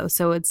pillow.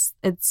 So it's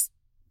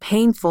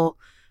painful,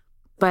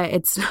 but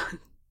it's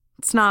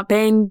not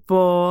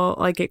painful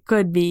like it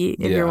could be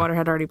if your water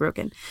had already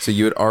broken. So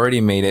you had already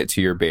made it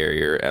to your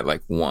barrier at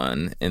like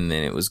 1, and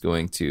then it was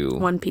going to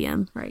 1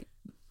 p.m. right?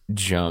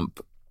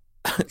 Jump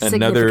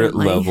another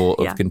level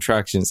of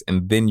contractions,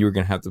 and then you were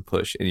going to have to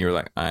push, and you were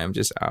like, I am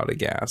just out of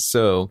gas.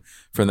 So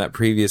from that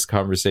previous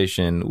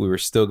conversation, we were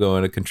still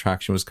going, a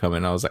contraction was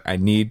coming. I was like, I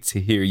need to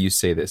hear you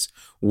say this.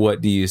 What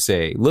do you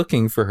say?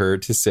 Looking for her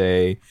to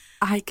say,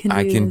 I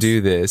can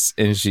do this.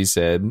 And she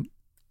said,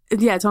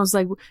 yeah, Tom was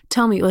like,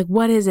 tell me, like,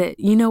 what is it?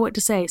 You know what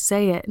to say.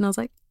 Say it. And I was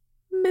like,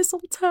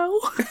 mistletoe,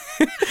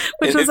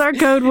 which was our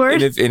code word.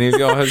 And if any of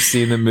y'all have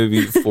seen the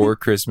movie Four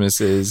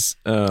Christmases,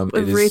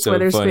 it is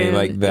so funny.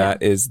 Like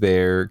that is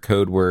their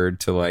code word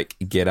to like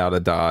get out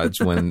of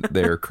Dodge when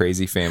their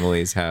crazy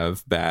families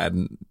have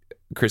bad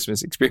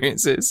Christmas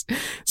experiences.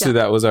 So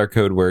that was our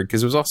code word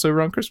because it was also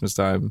around Christmas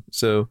time.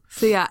 So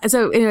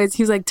anyways,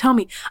 he was like, tell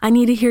me, I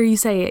need to hear you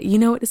say it. You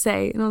know what to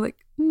say. And I was like,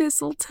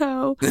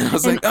 mistletoe. And I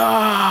was like,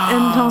 ah.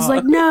 And I was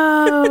like,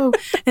 no.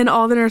 And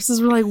all the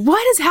nurses were like,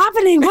 what is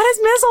happening? What is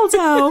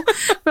mistletoe?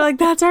 We're like,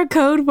 that's our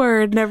code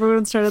word. And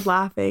everyone started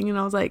laughing. And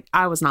I was like,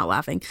 I was not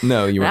laughing.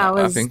 No, you were not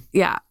laughing.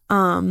 Yeah.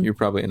 You're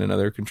probably in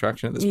another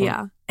contraction at this point.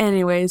 Yeah.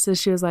 Anyway, so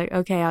she was like,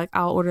 okay,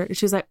 I'll order it.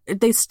 She was like,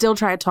 they still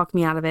try to talk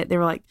me out of it. They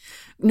were like,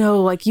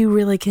 no, like you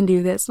really can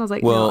do this. And I was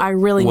like, no, I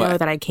really know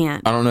that I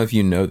can't. I don't know if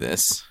you know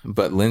this,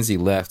 but Lindsay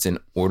left and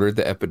ordered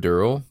the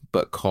epidural,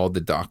 but called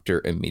the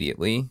doctor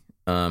immediately.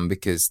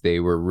 Because they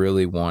were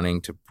really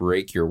wanting to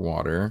break your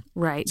water,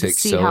 right? To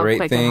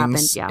accelerate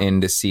things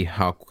and to see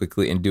how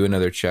quickly, and do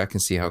another check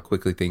and see how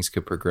quickly things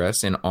could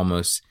progress and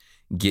almost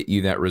get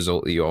you that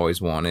result that you always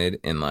wanted,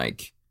 and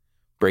like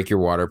break your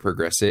water,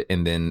 progress it,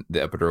 and then the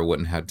epidural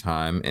wouldn't have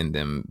time and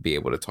then be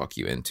able to talk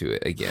you into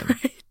it again.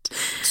 Right.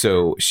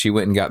 So she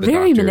went and got the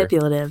very doctor.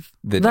 Manipulative.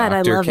 The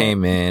doctor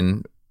came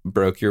in,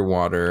 broke your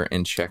water,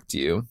 and checked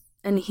you.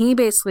 And he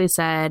basically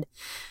said,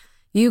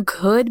 you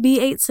could be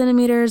 8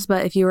 centimeters,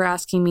 but if you were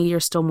asking me, you're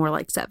still more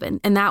like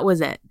 7. And that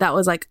was it. That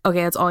was like,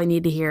 okay, that's all I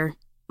need to hear.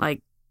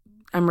 Like,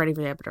 I'm ready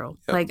for the epidural.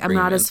 Yep, like, I'm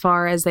not as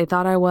far as they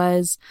thought I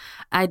was.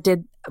 I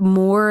did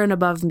more and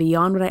above and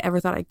beyond what I ever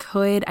thought I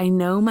could. I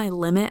know my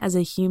limit as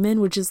a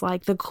human, which is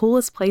like the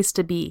coolest place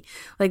to be.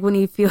 Like when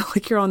you feel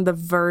like you're on the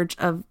verge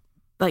of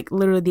like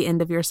literally the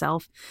end of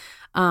yourself.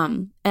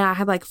 And I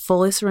had like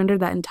fully surrendered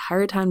that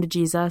entire time to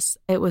Jesus.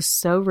 It was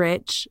so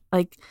rich.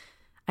 Like,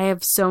 I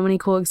have so many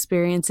cool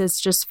experiences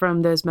just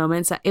from those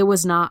moments. It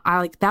was not,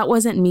 that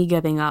wasn't me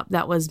giving up.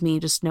 That was me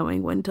just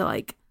knowing when to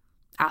like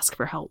ask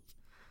for help.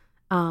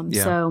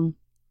 So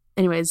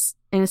anyways,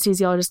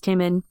 anesthesiologist came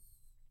in,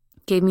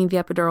 gave me the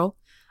epidural.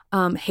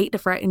 Hate to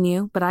frighten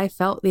you, but I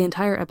felt the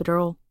entire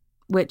epidural,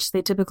 which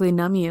they typically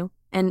numb you.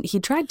 And he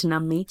tried to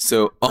numb me.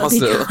 So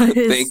also,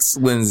 thanks,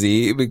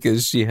 Lindsay,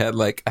 because she had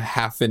like a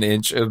half an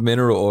inch of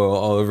mineral oil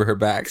all over her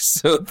back.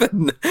 So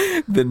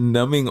the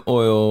numbing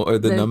oil or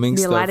the numbing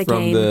stuff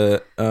from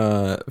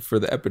for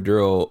the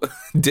epidural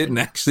didn't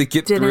actually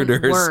get through to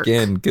her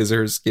skin because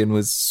her skin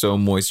was so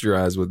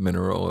moisturized with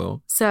mineral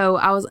oil. So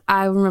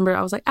I remember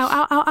I was like, ow,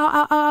 ow, ow, ow,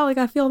 ow, ow, like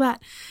I feel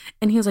that.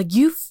 And he was like,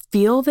 you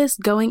feel this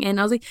going in?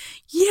 I was like,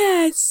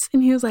 yes.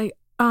 And he was like,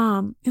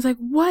 he's like,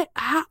 what?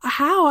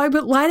 How? I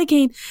put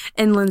lidocaine.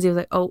 And Lindsay was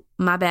like, oh,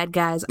 my bad,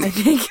 guys. I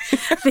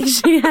think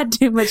she had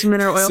too much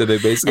mineral oil. So they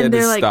basically had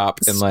to stop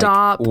and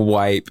like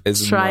wipe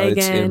as much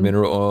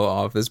mineral oil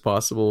off as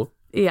possible.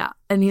 Yeah.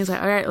 And he was like,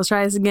 all right, let's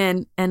try this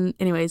again. And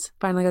anyways,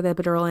 finally got the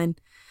epidural in.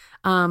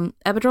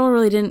 Epidural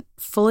really didn't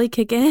fully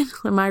kick in.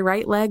 My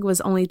right leg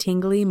was only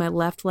tingly. My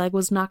left leg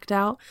was knocked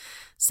out.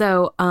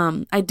 So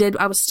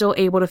I was still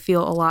able to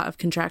feel a lot of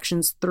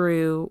contractions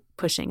through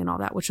pushing and all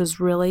that, which was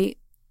really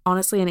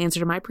honestly an answer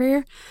to my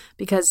prayer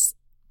because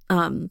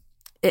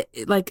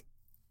like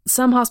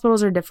some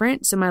hospitals are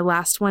different. So my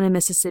last one in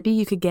Mississippi,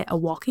 you could get a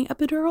walking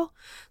epidural.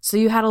 So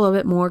you had a little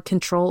bit more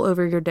control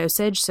over your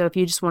dosage. So if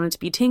you just wanted to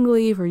be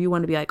tingly or you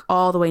wanted to be like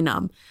all the way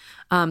numb,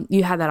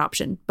 you had that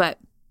option. But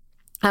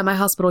At my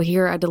hospital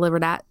here, I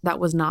delivered at, that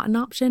was not an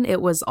option.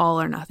 It was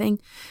all or nothing.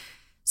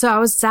 So I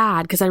was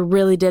sad because I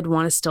really did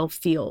want to still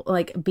feel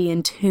like be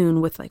in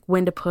tune with like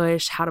when to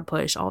push, how to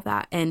push, all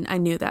that. And I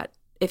knew that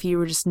if you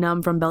were just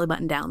numb from belly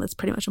button down, that's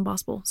pretty much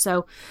impossible.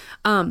 So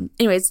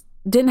anyways,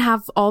 didn't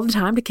have all the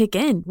time to kick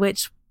in,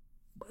 which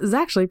is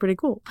actually pretty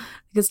cool. I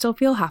could still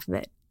feel half of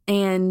it.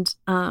 And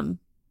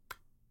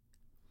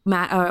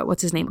Matt,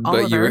 what's his name?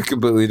 Oliver. But you were a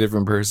completely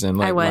different person.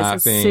 Like, I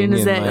was. As soon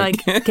as it like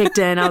kicked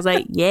in, I was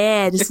like,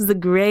 yeah, this is a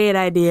great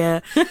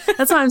idea.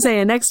 That's what I'm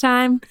saying. Next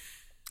time,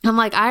 I'm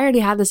like, I already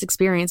had this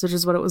experience, which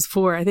is what it was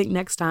for. I think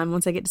next time,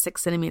 once I get to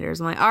 6 centimeters,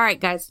 I'm like, all right,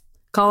 guys,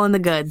 call in the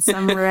goods.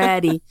 I'm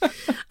ready.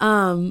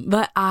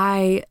 But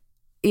I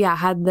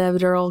had the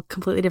epidural,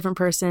 completely different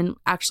person.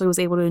 Actually was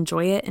able to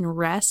enjoy it and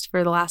rest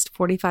for the last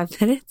 45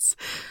 minutes.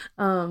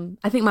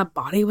 I think my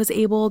body was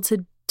able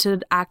to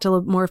act a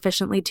little more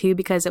efficiently too,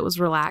 because it was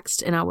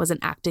relaxed and I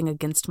wasn't acting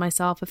against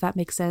myself, if that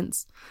makes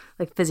sense,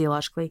 like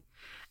physiologically.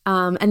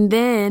 And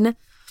then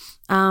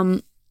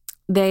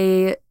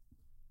they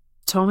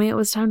told me it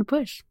was time to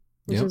push,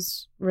 which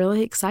was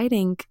really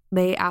exciting.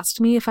 They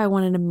asked me if I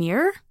wanted a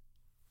mirror,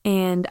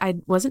 and I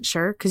wasn't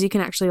sure because you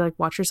can actually like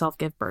watch yourself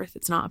give birth.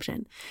 It's an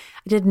option.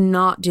 I did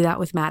not do that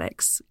with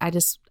Maddox. I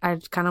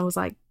kind of was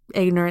like,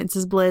 ignorance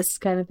is bliss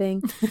kind of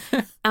thing.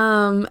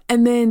 And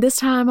then this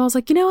time I was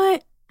like, you know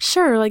what?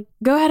 Sure, like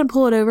go ahead and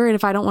pull it over, and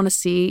if I don't want to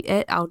see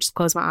it, I'll just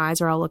close my eyes,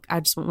 or I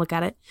just won't look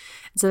at it.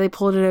 And so they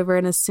pulled it over,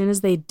 and as soon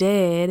as they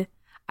did,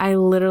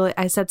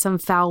 I said some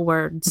foul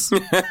words,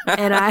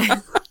 and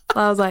I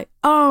was like,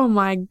 oh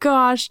my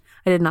gosh.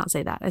 I did not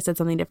say that. I said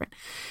something different.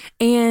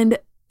 And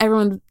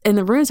everyone in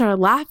the room started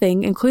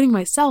laughing, including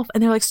myself.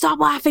 And they're like, stop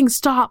laughing,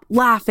 stop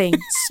laughing,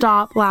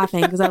 stop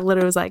laughing. Because I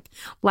literally was like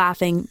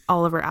laughing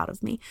Oliver out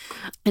of me.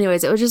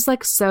 Anyways, it was just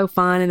like so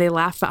fun. And they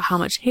laughed about how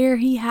much hair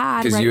he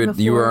had. Because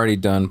you were already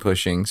done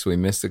pushing. So we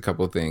missed a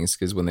couple of things.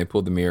 Because when they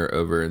pulled the mirror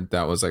over,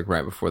 that was like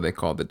right before they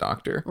called the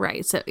doctor.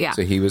 Right. So, yeah.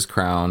 So he was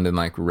crowned and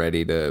like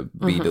ready to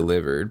be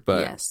delivered.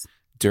 But yes.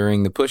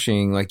 During the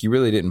pushing, like you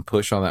really didn't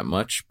push all that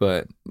much.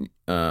 But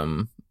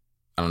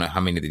I don't know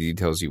how many of the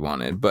details you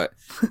wanted, but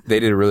they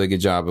did a really good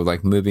job of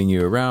like moving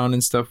you around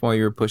and stuff while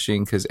you were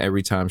pushing, because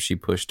every time she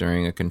pushed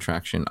during a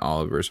contraction,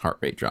 Oliver's heart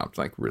rate dropped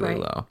like really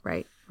low.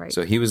 Right.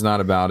 So he was not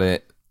about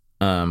it.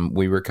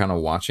 We were kind of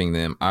watching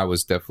them. I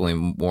was definitely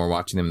more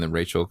watching them than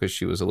Rachel because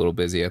she was a little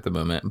busy at the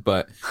moment,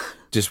 but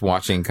just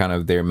watching kind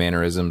of their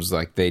mannerisms,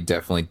 like they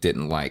definitely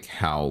didn't like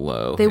how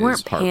low they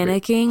weren't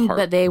panicking,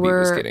 but they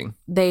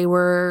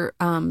were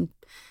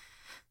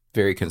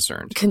very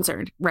concerned.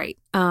 Right.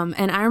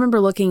 And I remember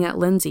looking at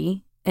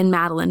Lindsay and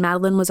Madeline.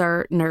 Madeline was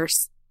our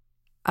nurse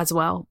as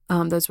well.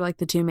 Those were like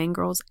the two main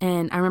girls.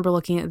 And I remember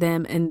looking at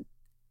them, and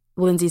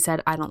Lindsay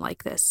said, I don't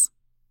like this,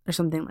 or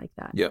something like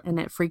that. Yep. And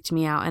it freaked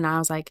me out. And I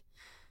was like,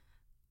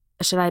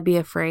 should I be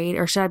afraid,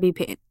 or should be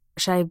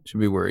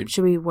worried?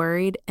 Should be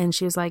worried. And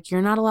she was like,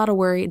 you're not allowed to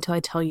worry until I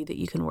tell you that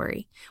you can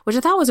worry, which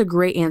I thought was a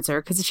great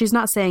answer, because she's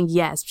not saying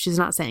yes, she's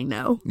not saying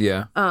no.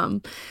 Yeah.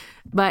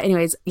 But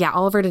anyways, yeah,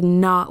 Oliver did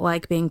not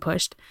like being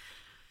pushed.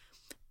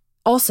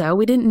 Also,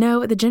 we didn't know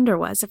what the gender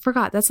was. I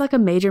forgot. That's like a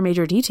major,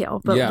 major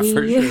detail. But yeah,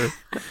 for sure.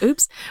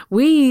 Oops.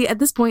 We, at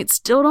this point,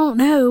 still don't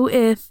know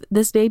if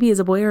this baby is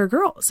a boy or a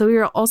girl. So we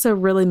were also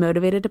really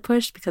motivated to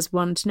push because we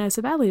wanted to know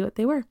so badly what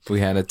they were. We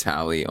had a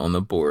tally on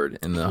the board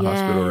in the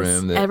hospital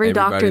room. That every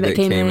doctor that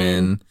came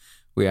in,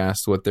 we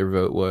asked what their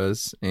vote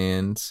was.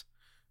 And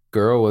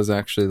girl was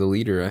actually the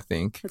leader, I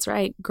think. That's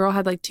right. Girl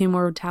had like 2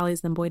 more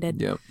tallies than boy did.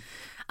 Yep.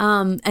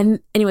 And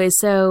anyways,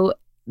 so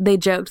they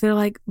joked. They're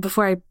like,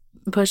 before I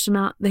pushed him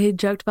out, they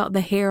joked about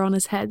the hair on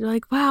his head. They're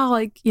like, wow,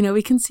 like, you know,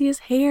 we can see his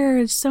hair.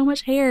 There's so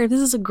much hair. If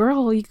this is a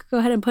girl, you could go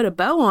ahead and put a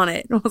bow on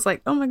it. And I was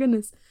like, oh my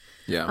goodness.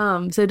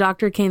 Yeah. So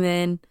doctor came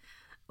in,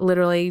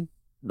 literally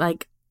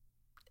like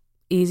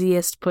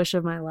easiest push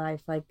of my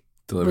life. Like,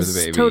 deliver the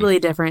baby. Totally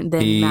different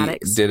than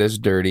Maddox. He did us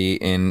dirty,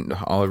 and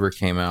Oliver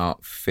came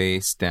out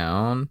face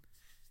down.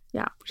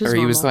 Yeah. Or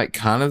he was like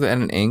kind of at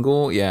an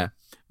angle. Yeah.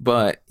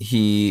 But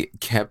he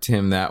kept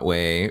him that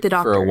way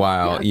for a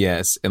while,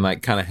 yes, and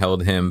like kind of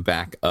held him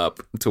back up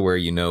to where,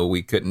 you know,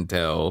 we couldn't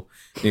tell.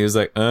 And he was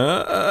like,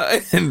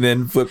 and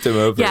then flipped him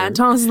over. Yeah,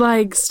 Tom's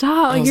like,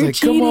 stop, you're like,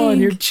 cheating. Come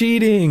on, you're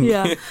cheating.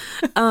 Yeah.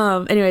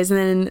 Anyways, and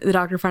then the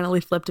doctor finally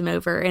flipped him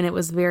over, and it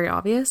was very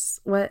obvious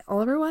what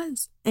Oliver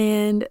was.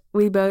 And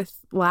we both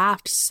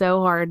laughed so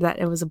hard that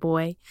it was a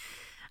boy.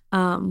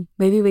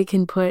 Maybe we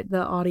can put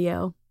the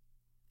audio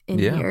in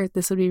here.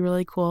 This would be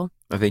really cool.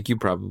 I think you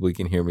probably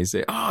can hear me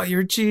say, oh,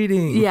 you're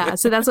cheating. Yeah,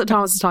 so that's what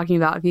Thomas is talking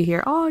about. If you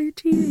hear, oh, you're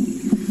cheating.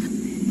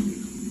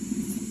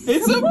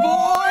 It's a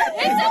boy!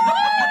 It's a boy!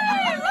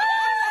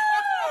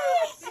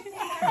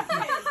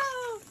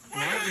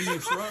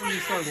 Right when you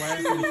start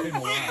laughing, it came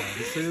alive.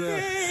 You see that?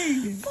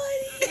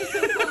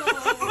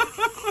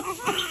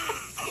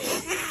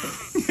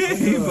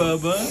 Hey,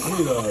 Bubba. Oh,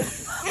 my God.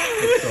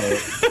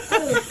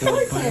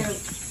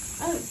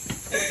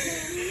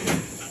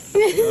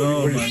 Hey,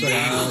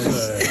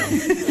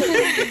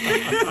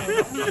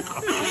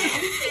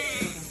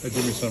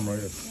 give me some right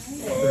here.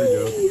 There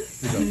you go.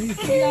 That's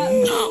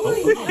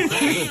complete.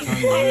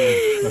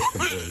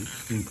 You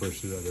can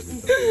push it out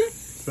every time.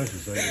 Especially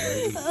St.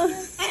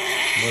 David's.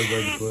 Mud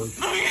Baby Club.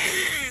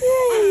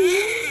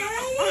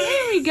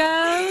 There we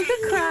go.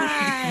 Good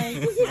cry.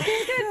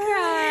 Good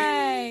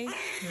cry.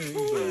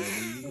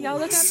 Y'all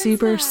look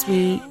super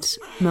sweet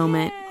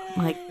moment.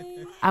 Like,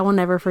 I will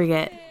never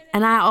forget.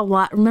 And I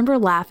remember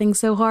laughing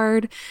so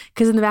hard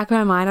because in the back of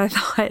my mind, I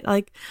thought,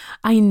 like,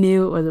 I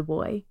knew it was a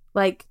boy.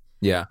 Like,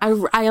 Yeah.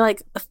 I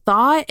like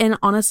thought and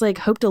honestly like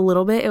hoped a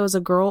little bit it was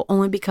a girl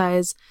only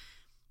because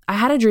I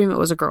had a dream it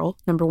was a girl,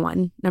 number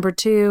one. Number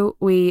two,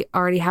 we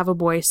already have a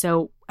boy,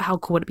 so how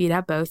cool would it be to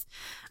have both?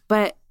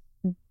 But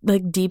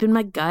like deep in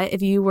my gut,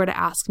 if you were to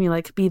ask me,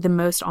 like, be the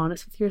most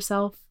honest with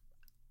yourself,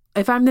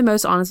 if I'm the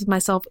most honest with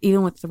myself,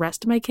 even with the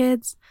rest of my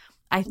kids,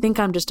 I think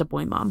I'm just a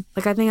boy mom.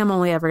 Like, I think I'm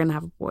only ever going to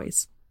have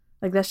boys.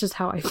 Like, that's just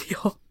how I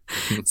feel.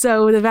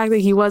 So the fact that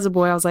he was a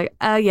boy, I was like,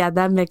 oh, yeah,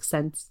 that makes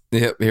sense.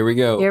 Yep. Here we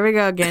go. Here we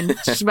go again.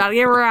 She's about to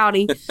get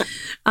rowdy.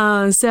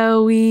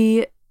 So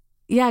we,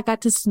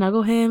 got to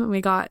snuggle him. We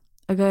got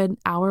a good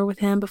hour with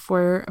him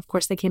before, of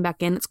course, they came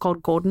back in. It's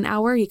called Golden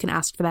Hour. You can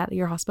ask for that at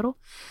your hospital.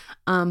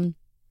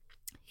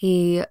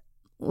 He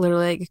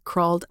literally like,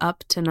 crawled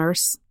up to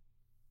nurse,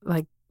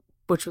 like,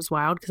 which was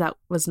wild because that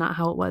was not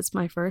how it was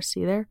my first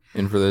either.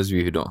 And for those of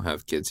you who don't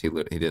have kids, he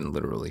didn't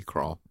literally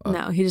crawl up.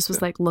 No, he just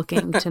was like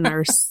looking to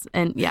nurse.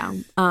 And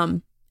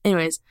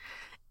anyways,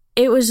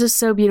 it was just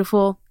so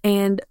beautiful.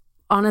 And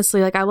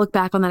honestly, like, I look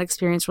back on that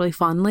experience really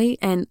fondly.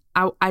 And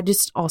I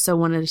just also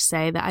wanted to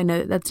say that I know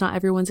that that's not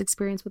everyone's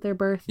experience with their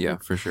birth. Yeah,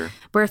 for sure.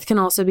 Birth can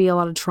also be a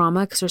lot of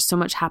trauma because there's so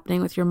much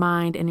happening with your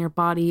mind and your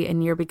body,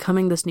 and you're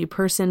becoming this new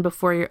person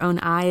before your own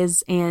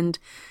eyes. And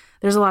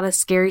there's a lot of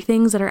scary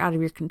things that are out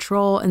of your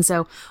control. And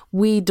so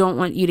we don't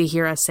want you to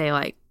hear us say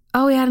like,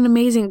 oh, we had an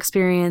amazing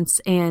experience.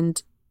 And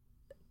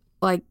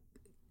like,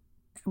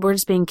 we're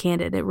just being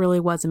candid. It really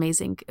was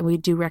amazing. And we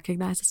do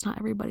recognize it's not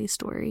everybody's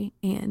story.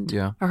 And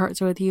our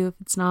hearts are with you if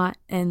it's not.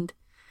 And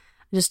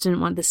I just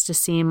didn't want this to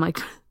seem like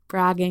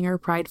bragging or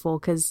prideful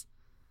because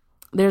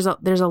there's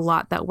a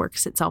lot that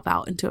works itself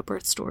out into a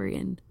birth story.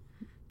 And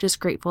just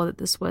grateful that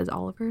this was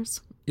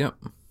Oliver's. Yep.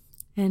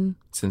 And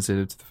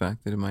sensitive to the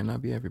fact that it might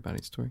not be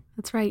everybody's story.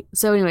 That's right.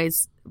 So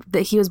anyways,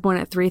 that he was born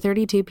at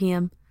 3:32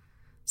 p.m.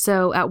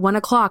 So at 1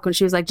 o'clock when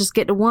she was like, just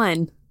get to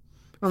 1.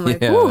 I'm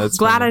like, glad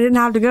funny. I didn't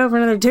have to go for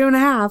another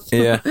 2.5.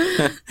 Yeah.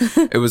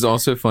 It was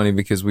also funny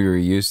because we were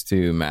used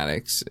to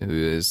Maddox, who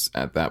is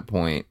at that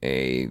point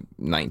a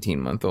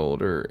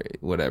 19-month-old or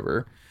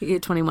whatever.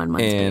 21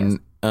 months.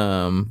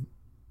 And,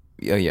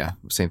 yeah,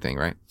 same thing,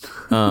 right?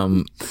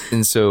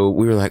 And so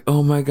we were like,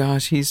 oh my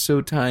gosh, he's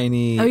so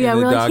tiny. Oh, yeah,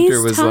 and the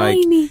doctor was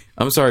tiny. like,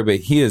 I'm sorry,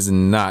 but he is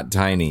not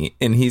tiny.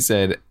 And he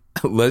said,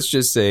 let's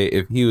just say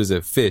if he was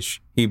a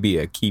fish, he'd be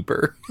a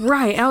keeper.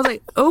 Right. I was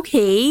like,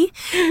 okay.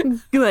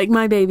 Like,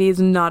 my baby is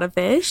not a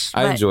fish.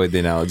 I enjoyed the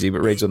analogy, but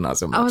Rachel, not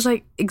so much. I was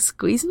like,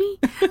 excuse me?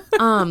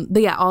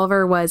 But yeah,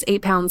 Oliver was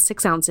 8 pounds,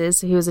 6 ounces.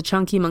 So he was a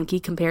chunky monkey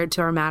compared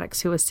to our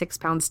Maddox, who was 6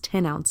 pounds,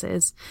 10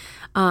 ounces.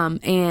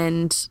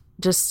 And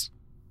just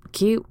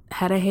cute,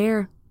 head of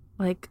hair,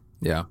 like,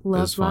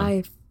 love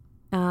life.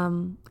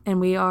 And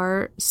we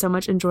are so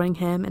much enjoying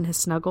him and his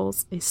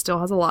snuggles. He still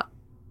has a lot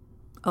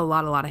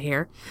of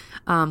hair.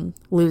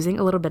 Losing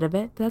a little bit of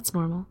it, that's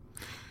normal.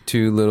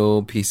 2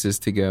 little pieces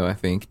to go, I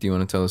think. Do you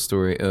want to tell a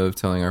story of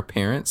telling our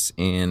parents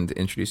and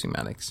introducing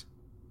Maddox?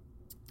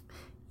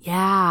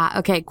 Yeah.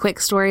 Okay.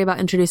 Quick story about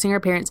introducing our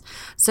parents.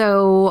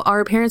 So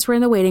our parents were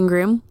in the waiting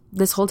room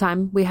this whole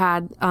time. We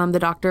had the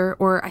doctor,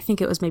 or I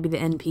think it was maybe the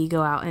NP,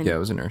 go out and... Yeah, it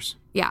was a nurse.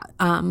 Yeah.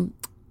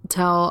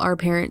 Tell our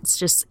parents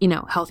just,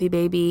 healthy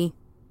baby,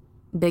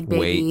 big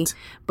baby. Wait.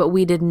 But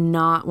we did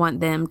not want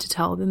them to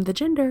tell them the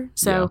gender.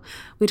 So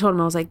we told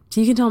them, I was like,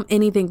 you can tell them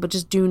anything, but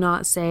just do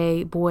not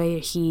say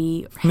boy,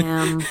 he,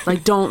 him.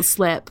 Like, don't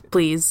slip,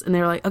 please. And they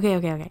were like,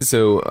 okay.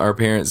 So our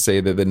parents say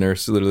that the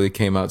nurse literally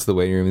came out to the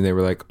waiting room and they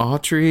were like,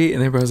 Autry.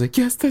 And everybody was like,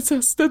 yes, that's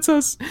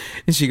us.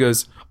 And she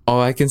goes, all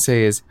I can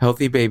say is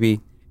healthy baby,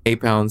 8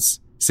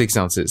 pounds, 6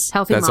 ounces.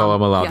 Healthy That's mom. all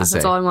I'm allowed to say.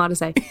 That's all I'm allowed to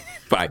say.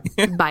 Bye.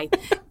 Bye.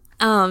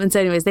 And so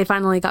anyways, they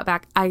finally got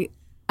back. I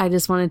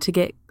just wanted to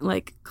get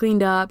like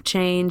cleaned up,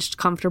 changed,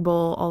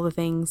 comfortable, all the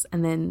things.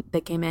 And then they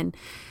came in.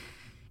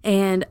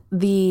 And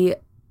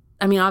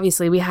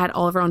obviously we had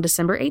Oliver on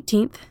December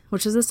 18th,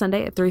 which is a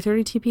Sunday at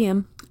 3:32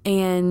 p.m.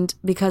 And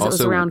because it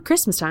was around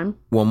Christmas time.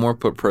 One more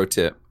pro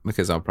tip,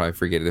 because I'll probably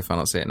forget it if I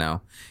don't say it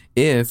now.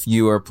 If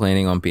you are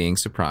planning on being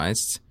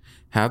surprised,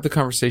 have the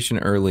conversation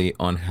early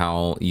on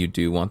how you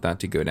do want that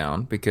to go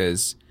down,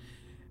 because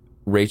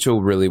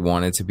Rachel really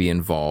wanted to be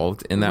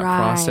involved in that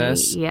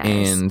process. Yes.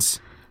 And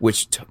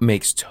which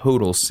makes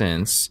total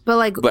sense. But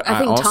I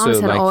think Tom's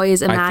had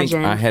always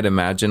imagined. I had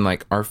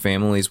imagined our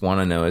families want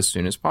to know as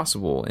soon as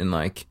possible. And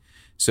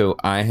so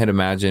I had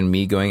imagined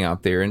me going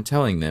out there and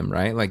telling them,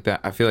 right? Like that.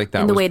 I feel like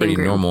that was pretty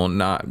normal.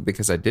 Not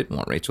because I didn't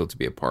want Rachel to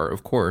be a part,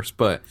 of course,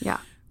 but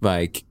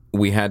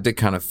we had to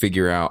kind of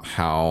figure out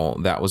how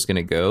that was going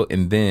to go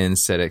and then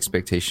set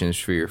expectations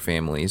for your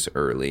families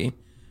early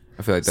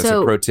I feel like that's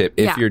a pro tip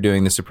if you're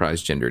doing the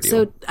surprise gender deal.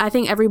 So I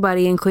think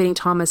everybody, including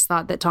Thomas,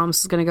 thought that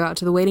Thomas was going to go out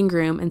to the waiting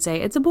room and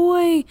say, it's a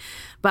boy.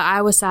 But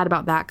I was sad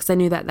about that because I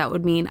knew that that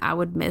would mean I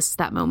would miss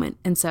that moment.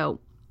 And so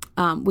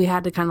we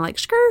had to kind of like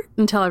skirt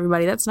and tell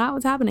everybody that's not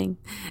what's happening.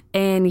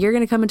 And you're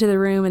going to come into the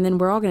room and then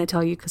we're all going to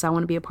tell you because I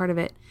want to be a part of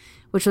it,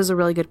 which was a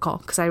really good call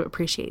because I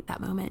appreciate that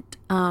moment.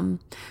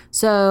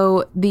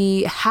 So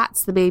the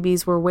hats the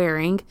babies were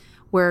wearing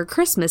were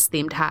Christmas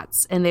themed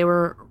hats, and they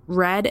were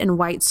red and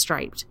white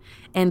striped.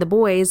 And the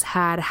boys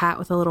had a hat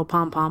with a little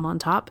pom-pom on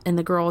top, and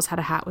the girls had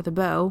a hat with a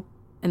bow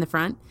in the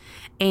front.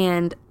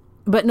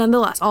 But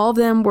nonetheless, all of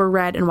them were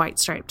red and white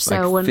striped.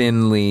 So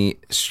thinly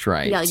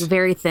striped. Yeah, like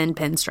very thin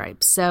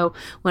pinstripes. So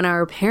when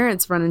our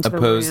parents run into the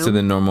room... Opposed to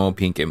the normal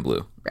pink and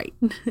blue. Right.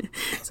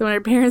 So when our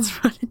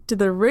parents run into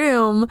the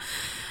room,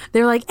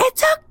 they're like,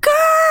 it's a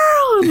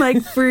girl! And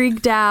like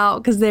freaked out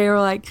because they were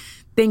like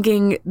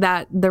thinking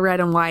that the red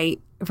and white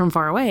from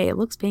far away, it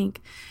looks pink,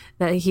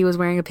 that he was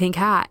wearing a pink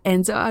hat.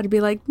 And so I'd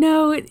be like,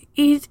 no,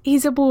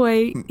 he's a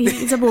boy.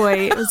 He's a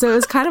boy. So it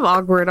was kind of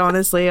awkward,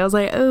 honestly. I was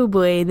like, oh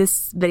boy,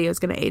 this video is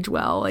going to age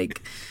well.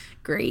 Like,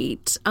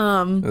 great.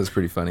 That was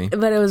pretty funny.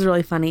 But it was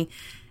really funny.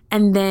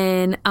 And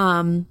then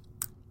one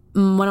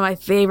of my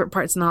favorite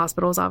parts in the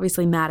hospital is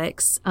obviously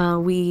Maddox.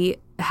 We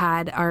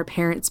had our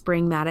parents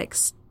bring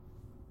Maddox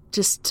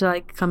just to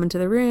like come into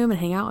the room and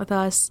hang out with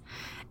us.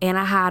 And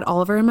I had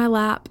Oliver in my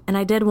lap, and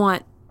I did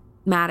want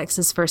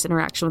Maddox's first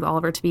interaction with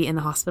Oliver to be in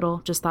the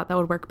hospital. Just thought that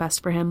would work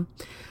best for him.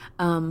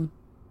 And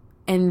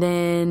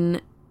then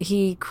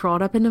he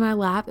crawled up into my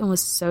lap and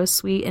was so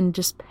sweet and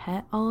just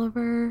pet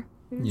Oliver.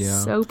 Yeah.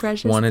 So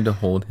precious. Wanted to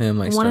hold him.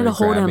 Wanted to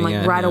hold him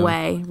like right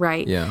away.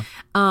 Right. Yeah.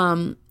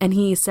 And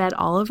he said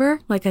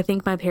Oliver. Like I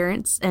think my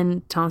parents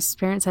and Thomas's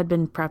parents had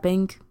been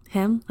prepping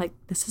him. Like,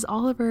 this is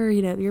Oliver,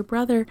 you know, your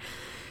brother.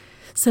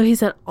 So he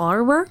said,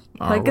 Oliver,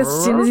 like as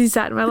soon as he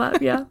sat in my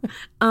lap. Yeah.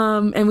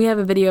 And we have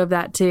a video of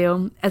that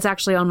too. It's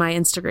actually on my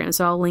Instagram.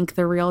 So I'll link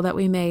the reel that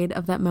we made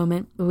of that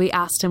moment. We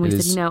asked him, we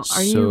said, you know,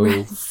 are you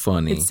ready?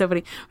 Funny. It's so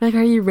funny. We're like,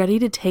 are you ready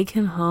to take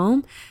him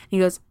home? And he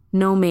goes,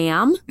 no,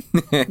 ma'am.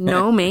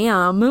 No,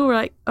 ma'am. We're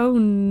like, oh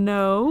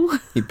no.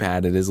 He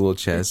patted his little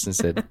chest and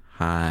said,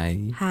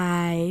 hi.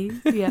 Hi.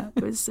 Yeah.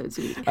 It was so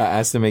sweet. I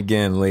asked him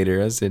again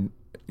later. I said,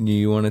 do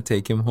you want to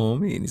take him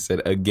home? And he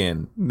said,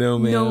 again, no,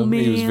 ma'am. No,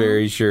 ma'am. He was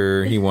very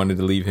sure he wanted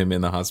to leave him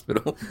in the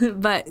hospital.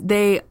 But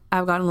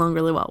I've gotten along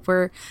really well.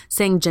 We're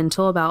saying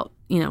gentle about,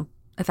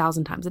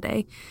 1,000 times a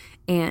day.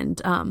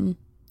 And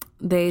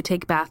they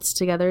take baths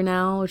together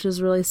now, which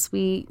is really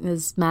sweet.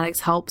 As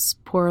Maddox helps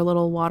pour a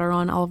little water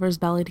on Oliver's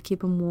belly to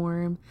keep him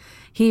warm.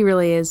 He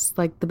really is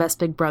like the best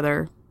big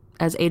brother,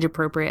 as age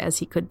appropriate as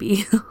he could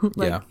be.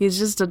 He's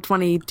just a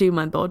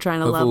 22-month-old trying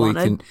to love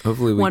on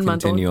hopefully we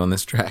continue on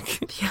this track.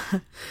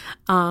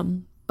 Yeah.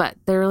 But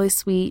they're really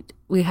sweet.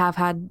 We have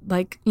had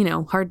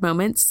hard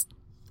moments.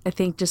 I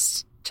think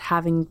just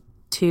having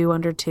 2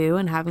 under 2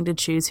 and having to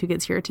choose who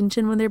gets your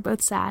attention when they're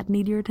both sad,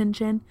 need your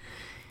attention.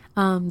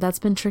 That's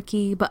been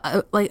tricky,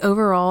 but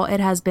overall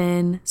it has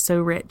been so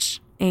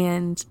rich,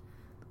 and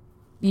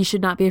you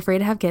should not be afraid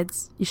to have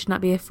kids. You should not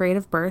be afraid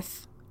of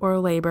birth or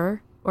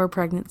labor or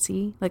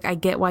pregnancy. Like, I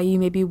get why you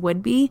maybe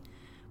would be,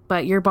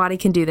 but your body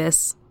can do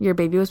this. Your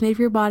baby was made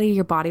for your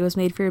body was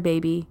made for your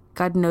baby.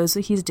 God knows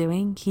what he's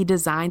doing. He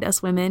designed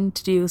us women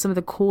to do some of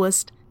the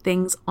coolest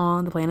things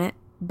on the planet.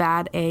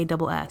 Bad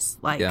ASS.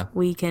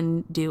 We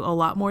can do a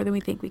lot more than we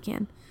think we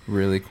can.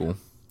 Really cool.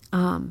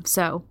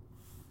 So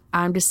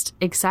I'm just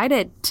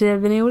excited to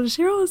have been able to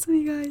share all this with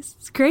you guys.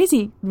 It's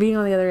crazy being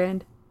on the other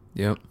end.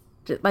 Yep.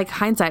 Like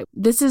hindsight.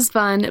 This is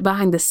fun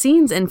behind the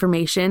scenes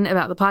information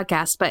about the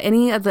podcast, but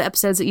any of the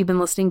episodes that you've been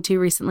listening to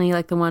recently,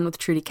 like the one with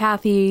Trudy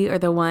Cathy or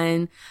the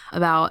one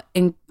about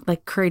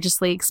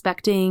courageously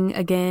expecting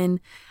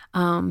again,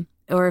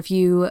 or if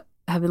you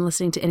have been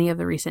listening to any of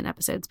the recent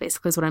episodes,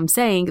 basically is what I'm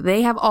saying,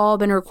 they have all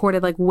been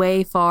recorded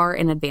way far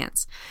in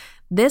advance.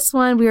 This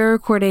one we are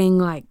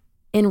recording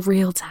in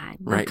real time,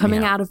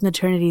 coming out of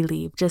maternity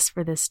leave just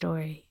for this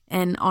story.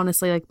 And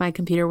honestly, my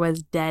computer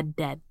was dead.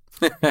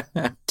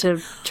 To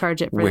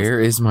charge it for Where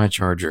is my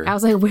charger? I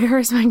was like, where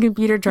is my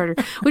computer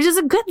charger? Which is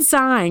a good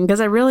sign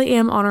because I really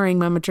am honoring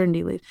my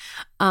maternity leave.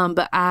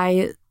 But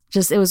it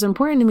was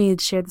important to me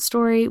to share the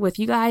story with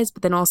you guys,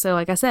 but then also,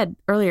 like I said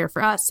earlier,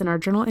 for us and our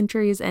journal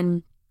entries,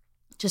 and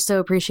just so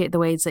appreciate the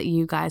ways that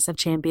you guys have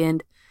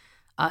championed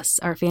us,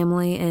 our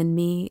family, and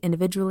me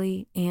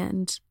individually,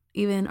 and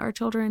even our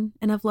children,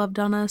 and have loved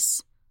on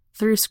us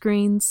through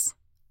screens,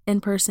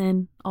 in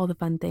person, all the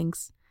fun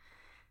things.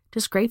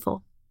 Just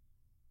grateful.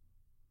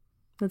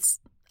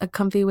 That's a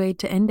comfy way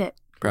to end it.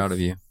 Proud of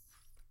you.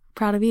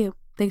 Proud of you.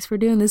 Thanks for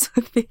doing this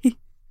with me.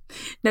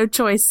 No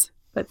choice,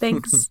 but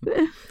thanks.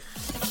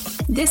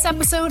 This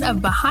episode of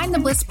Behind the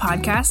Bliss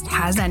podcast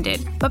has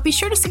ended, but be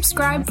sure to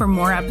subscribe for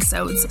more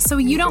episodes so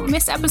you don't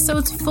miss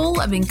episodes full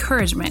of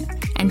encouragement.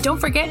 And don't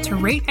forget to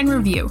rate and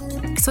review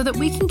so that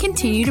we can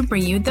continue to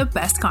bring you the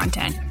best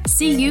content.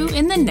 See you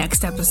in the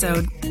next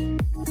episode.